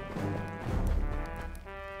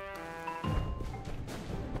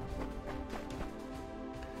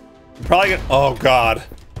 Probably gonna, oh god.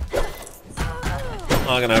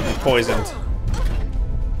 I'm gonna be poisoned.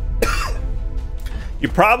 You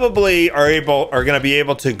probably are gonna be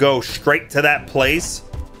able to go straight to that place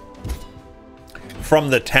from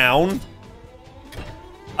the town.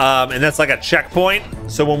 And that's like a checkpoint.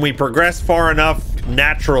 So when we progress far enough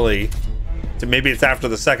naturally, to maybe it's after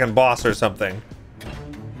the second boss or something,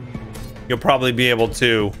 you'll probably be able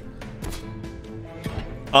to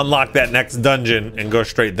unlock that next dungeon and go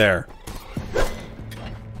straight there.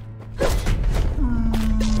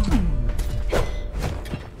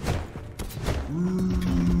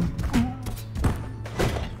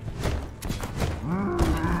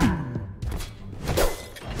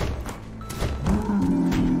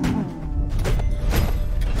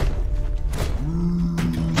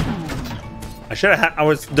 I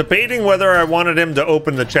was debating whether I wanted him to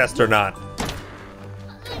open the chest or not.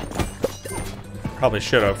 Probably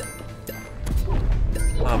should have.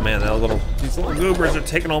 Oh man, these little goobers are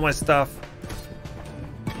taking all my stuff.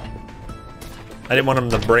 I didn't want him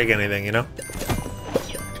to break anything, you know?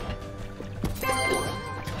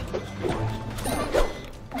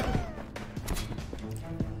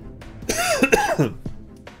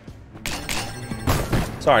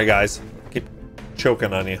 Sorry guys, keep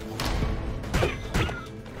choking on you.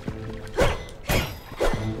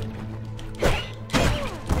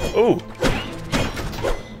 Ooh.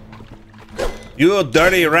 You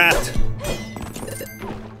dirty rat.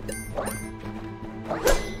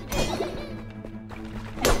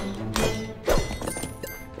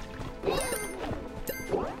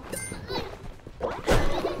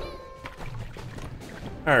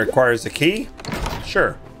 That requires a key?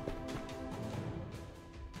 Sure.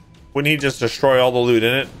 Wouldn't he just destroy all the loot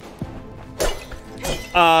in it?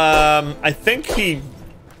 I think he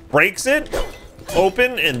breaks it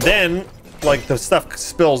open and then like the stuff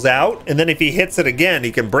spills out, and then if he hits it again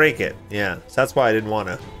he can break it. Yeah, so that's why I didn't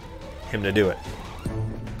want him to do it.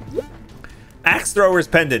 Axe thrower's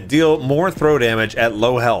pendant, deal more throw damage at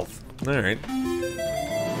low health. All right.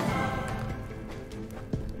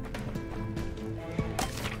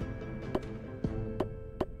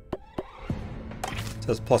 It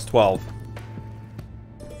says plus 12.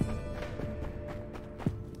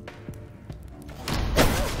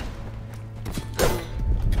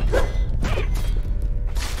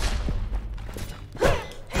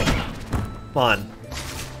 Come on.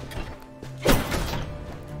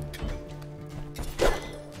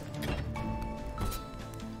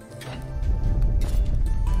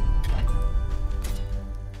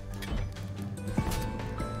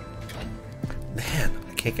 Man,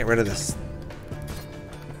 I can't get rid of this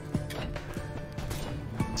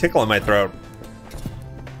tickle in my throat.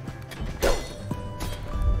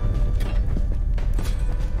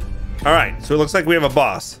 All right, so it looks like we have a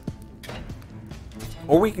boss.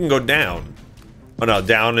 Or we can go down. Oh no,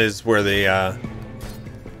 down is where the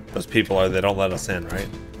those people are. They don't let us in, right?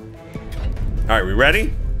 All right, we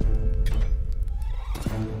ready?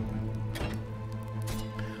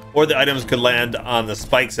 Or the items could land on the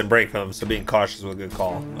spikes and break them, so being cautious was a good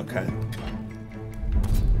call. Okay.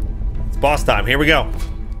 It's boss time. Here we go.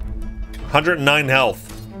 109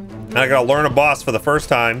 health. And I gotta learn a boss for the first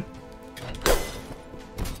time.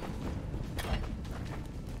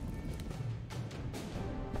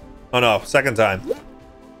 Oh no, second time.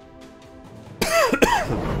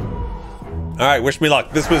 All right, wish me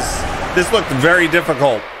luck. This looked very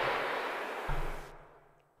difficult.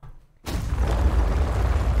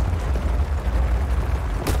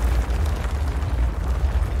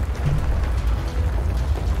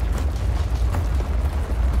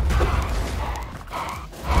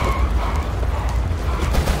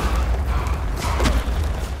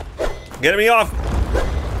 Get me off.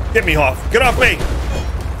 Get me off. Get off me.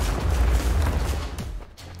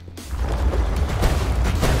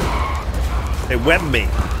 They webbed me.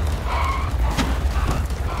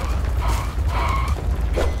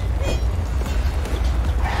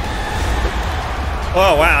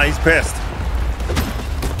 Oh wow, he's pissed.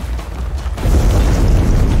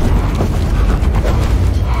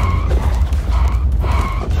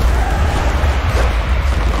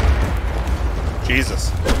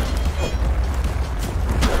 Jesus.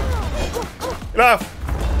 Get off.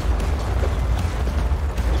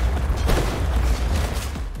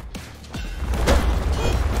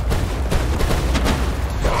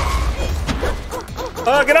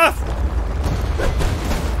 Oh, get off!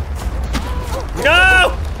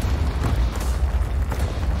 No!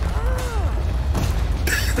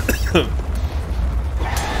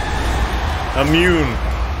 Immune.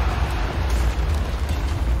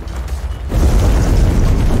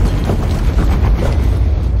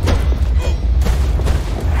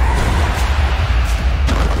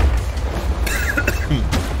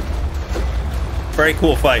 Very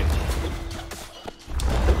cool fight.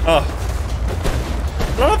 Oh. I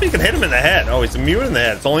don't know if you can hit him in the head. Oh, he's immune in the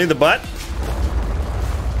head. It's only the butt?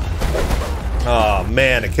 Oh,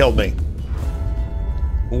 man, it killed me.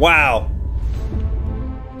 Wow.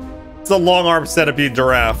 It's a long arm centipede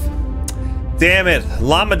giraffe. Damn it.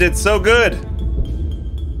 Llama did so good.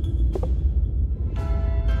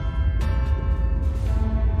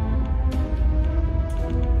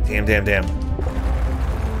 Damn.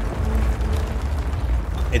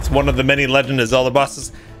 It's one of the many Legend of Zelda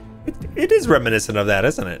bosses. It is reminiscent of that,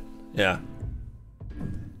 isn't it? Yeah.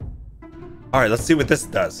 Alright, let's see what this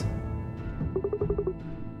does.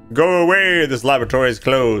 Go away, this laboratory is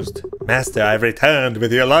closed. Master, I've returned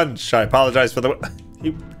with your lunch. I apologize for the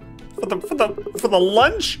for the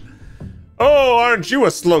lunch? Oh, aren't you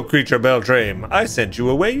a slow creature, Beltrame? I sent you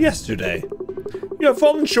away yesterday. You have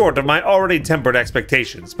fallen short of my already tempered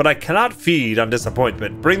expectations, but I cannot feed on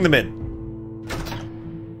disappointment. Bring them in.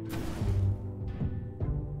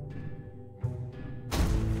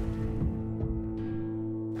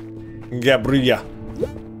 Gabriella.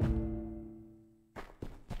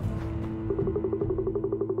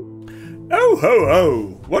 Oh ho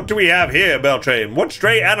ho! What do we have here, Beltrame? What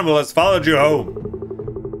stray animal has followed you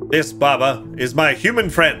home? This, Baba, is my human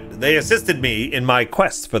friend. They assisted me in my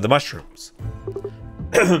quest for the mushrooms.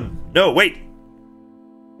 No, wait.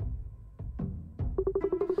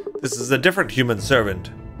 This is a different human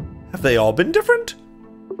servant. Have they all been different?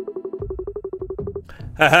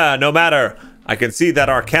 Haha, no matter. I can see that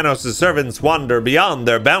Arcanos' servants wander beyond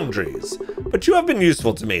their boundaries. But you have been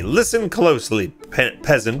useful to me. Listen closely,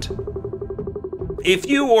 peasant. If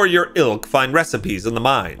you or your ilk find recipes in the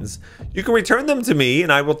mines, you can return them to me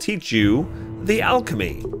and I will teach you the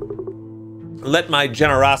alchemy. Let my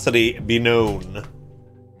generosity be known.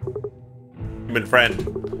 Human friend.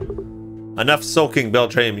 Enough sulking,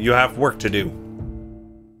 Beltrame. You have work to do.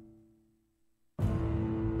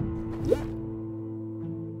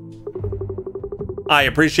 I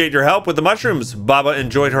appreciate your help with the mushrooms. Baba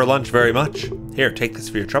enjoyed her lunch very much. Here, take this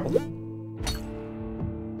for your trouble.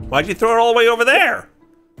 Why'd you throw it all the way over there?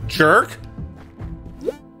 Jerk.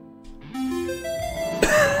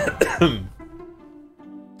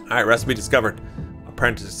 Alright, recipe discovered.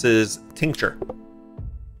 Apprentice's tincture.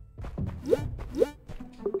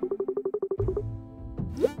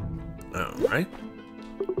 Alright.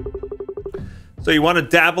 So you want to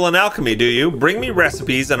dabble in alchemy, do you? Bring me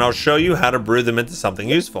recipes and I'll show you how to brew them into something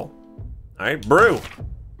useful. Alright, brew.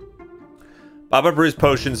 Baba brews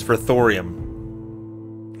potions for thorium.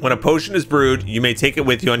 When a potion is brewed, you may take it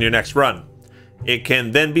with you on your next run. It can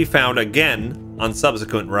then be found again on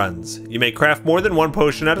subsequent runs. You may craft more than one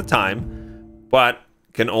potion at a time, but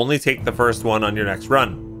can only take the first one on your next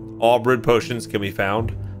run. All brewed potions can be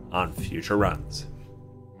found on future runs.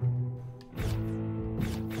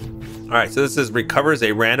 Alright, so this is recovers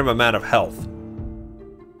a random amount of health,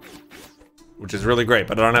 which is really great,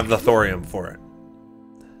 but I don't have the thorium for it.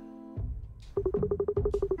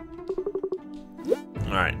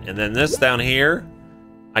 Alright, and then this down here,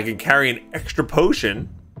 I can carry an extra potion,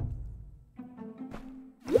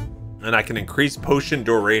 and I can increase potion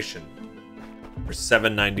duration for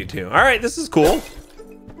 792. Alright, this is cool.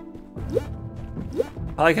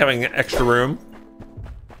 I like having extra room.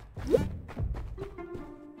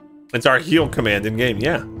 It's our heal command in game.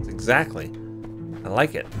 Yeah, exactly. I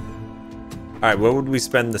like it. All right, what would we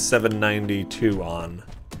spend the 792 on?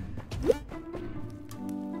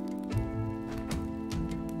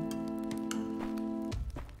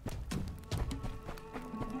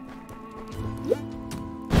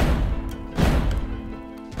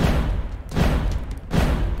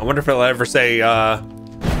 I wonder if it'll ever say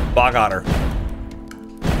Bog Otter.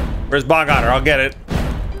 Where's Bog Otter? I'll get it.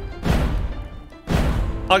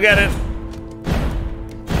 I'll get it.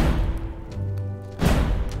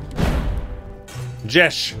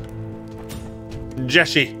 Jeshi.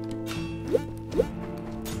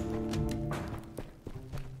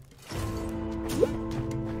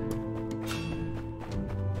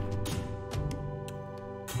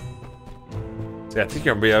 See, I think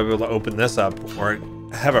you'll be able to open this up or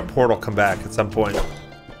have a portal come back at some point.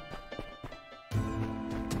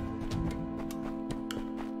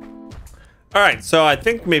 All right, so I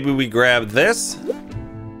think maybe we grab this,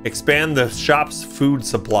 expand the shop's food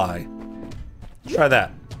supply. Let's try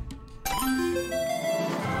that.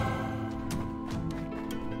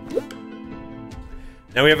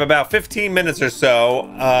 Now we have about 15 minutes or so.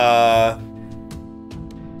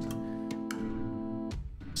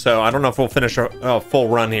 So I don't know if we'll finish a full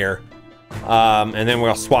run here. And then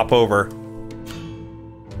we'll swap over.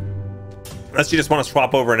 Unless you just want to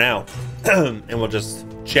swap over now. And we'll just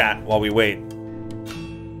chat while we wait.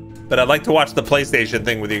 but I'd like to watch the PlayStation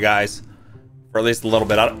thing with you guys for at least a little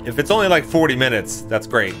bit. If it's only like 40 minutes, that's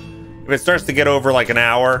great. If it starts to get over like an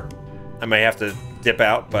hour, I may have to dip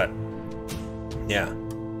out, but yeah.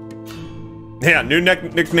 Yeah, new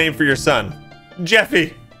nickname for your son,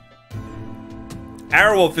 Jeffy.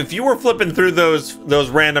 Arrowwolf, if you were flipping through those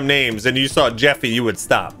random names and you saw Jeffy, you would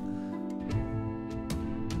stop.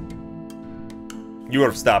 You would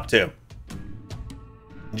have stopped too.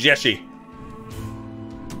 Jeshy.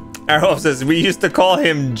 Arrowwolf says, we used to call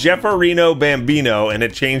him Jefferino Bambino and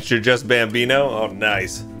it changed to just Bambino. Oh,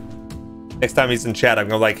 nice. Next time he's in chat, I'm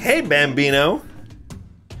going like, hey, Bambino.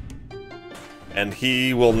 And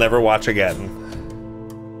he will never watch again.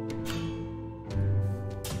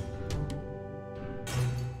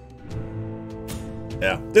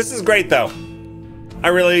 Yeah, this is great though. I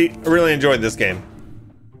really enjoyed this game.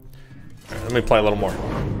 Right, let me play a little more.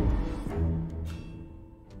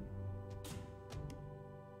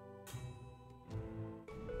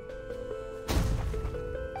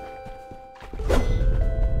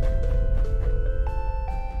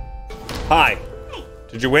 Hi. Hey.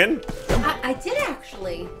 Did you win? I did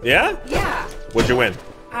actually. Yeah? Yeah. What'd you win?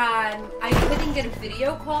 I couldn't get a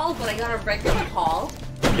video call, but I got a regular call.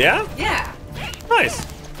 Yeah? Yeah. Nice.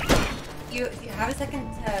 You have a second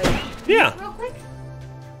to... Yeah. Real quick?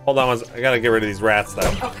 Hold on, I gotta get rid of these rats though.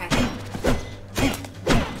 Okay.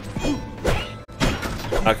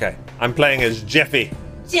 Okay, I'm playing as Jeffy.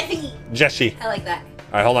 Jeffy. Jeshy. I like that.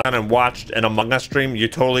 All right, hold on. And watched an Among Us stream. You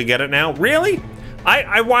totally get it now. Really?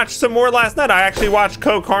 I watched some more last night. I actually watched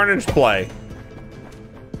Carnage play.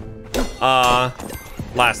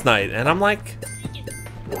 Last night, and I'm like,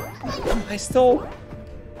 I'm still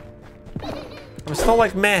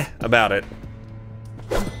like meh about it.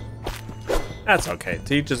 That's okay.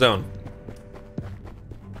 To each his own.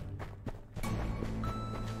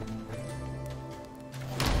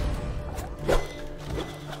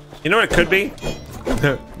 You know what it could be?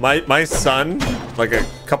 my son, like a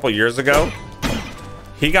couple years ago,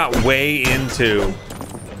 he got way into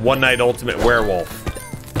One Night Ultimate Werewolf,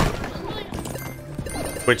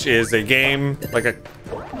 which is a game like a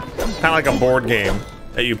kind of like a board game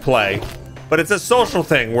that you play, but it's a social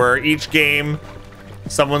thing where each game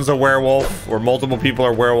someone's a werewolf or multiple people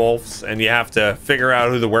are werewolves and you have to figure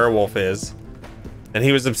out who the werewolf is. And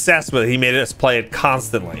he was obsessed with it. He made us play it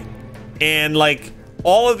constantly. And like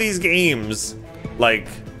all of these games like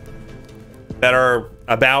that are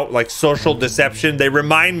about like social deception, they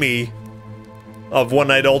remind me of One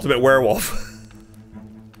Night Ultimate Werewolf.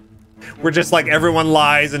 We're just like everyone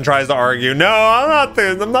lies and tries to argue. No, I'm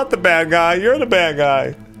not the bad guy. You're the bad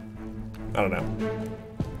guy. I don't know.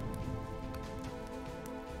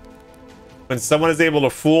 When someone is able to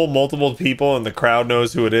fool multiple people and the crowd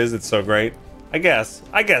knows who it is, it's so great. I guess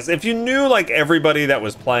if you knew like everybody that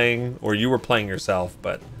was playing or you were playing yourself,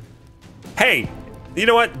 but hey, you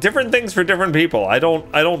know what? Different things for different people. I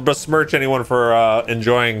don't besmirch anyone for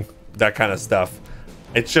enjoying that kind of stuff.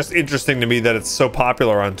 It's just interesting to me that it's so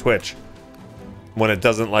popular on Twitch when it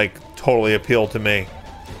doesn't like totally appeal to me.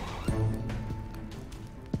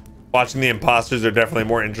 Watching the imposters are definitely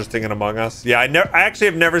more interesting in Among Us. Yeah, I actually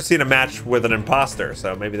have never seen a match with an imposter,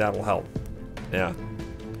 so maybe that'll help. Yeah.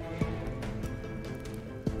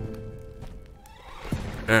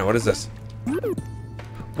 All right, what is this?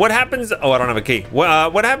 What happens? Oh, I don't have a key.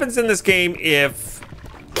 What happens in this game if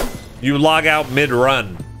you log out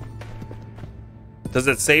mid-run? Does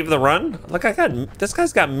it save the run? Look, this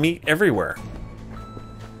guy's got meat everywhere.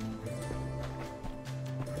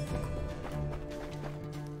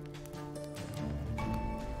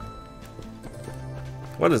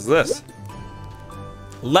 What is this?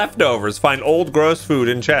 Leftovers. Find old gross food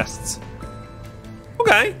in chests.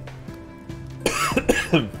 Okay.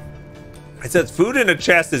 It says food in a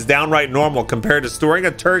chest is downright normal compared to storing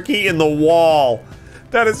a turkey in the wall.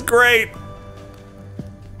 That is great.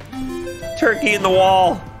 Turkey in the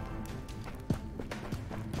wall.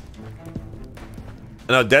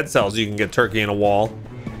 I know Dead Cells you can get turkey in a wall.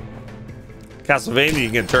 Castlevania you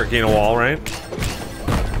can get turkey in a wall, right?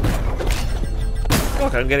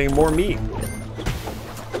 Look, I'm getting more meat.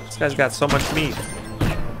 This guy's got so much meat.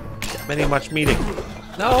 Much meating.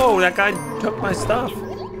 No, that guy took my stuff.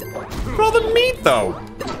 Look at all the meat, though.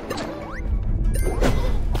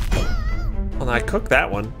 Well, I cooked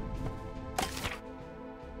that one.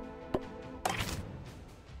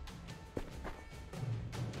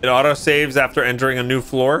 It auto-saves after entering a new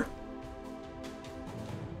floor.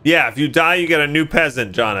 Yeah, if you die, you get a new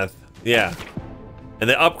peasant, Jonathan. Yeah. And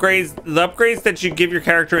the upgrades that you give your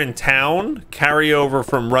character in town carry over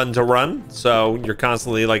from run to run. So you're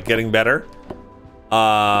constantly like getting better.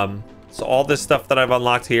 So all this stuff that I've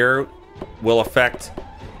unlocked here will affect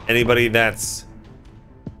anybody that's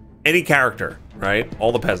any character, right?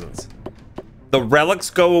 All the peasants. The relics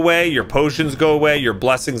go away, your potions go away, your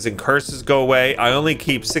blessings and curses go away. I only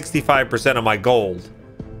keep 65% of my gold.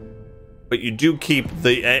 But you do keep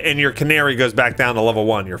the, and your canary goes back down to level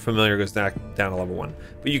 1. Your familiar goes down to level 1.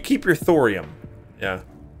 But you keep your thorium. Yeah.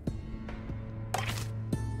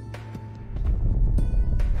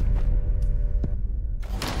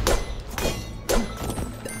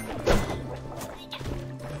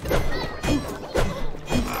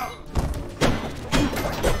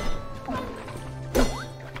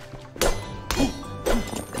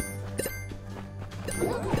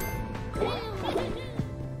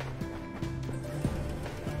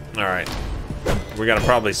 Alright. We gotta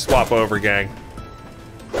probably swap over, gang.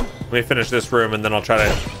 Let me finish this room and then I'll try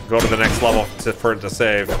to go to the next level for it to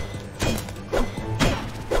save.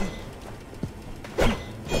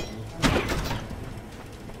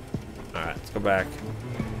 Alright, let's go back.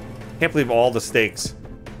 Can't believe all the stakes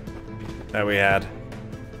that we had.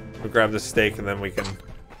 We'll grab this stake and then we can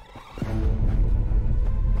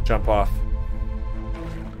jump off.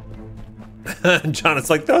 John,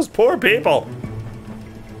 it's like those poor people.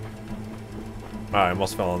 Oh, I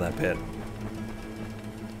almost fell in that pit.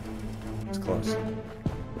 It's close.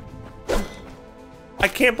 I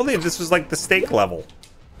can't believe this was like the stake level.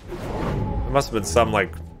 There must have been some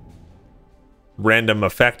like random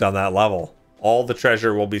effect on that level. All the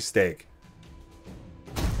treasure will be stake.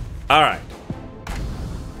 Alright.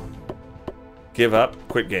 Give up,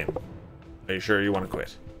 quit game. Are you sure you want to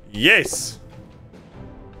quit? Yes!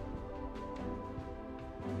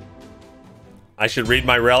 I should read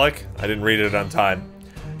my relic. I didn't read it on time.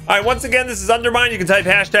 All right, once again, this is UnderMine. You can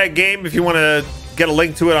type #game if you want to get a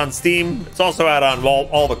link to it on Steam. It's also out on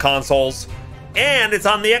all the consoles. And it's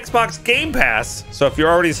on the Xbox Game Pass. So if you're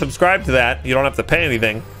already subscribed to that, you don't have to pay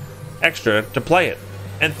anything extra to play it.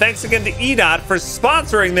 And thanks again to EDOT for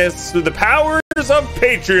sponsoring this through the powers of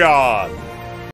Patreon.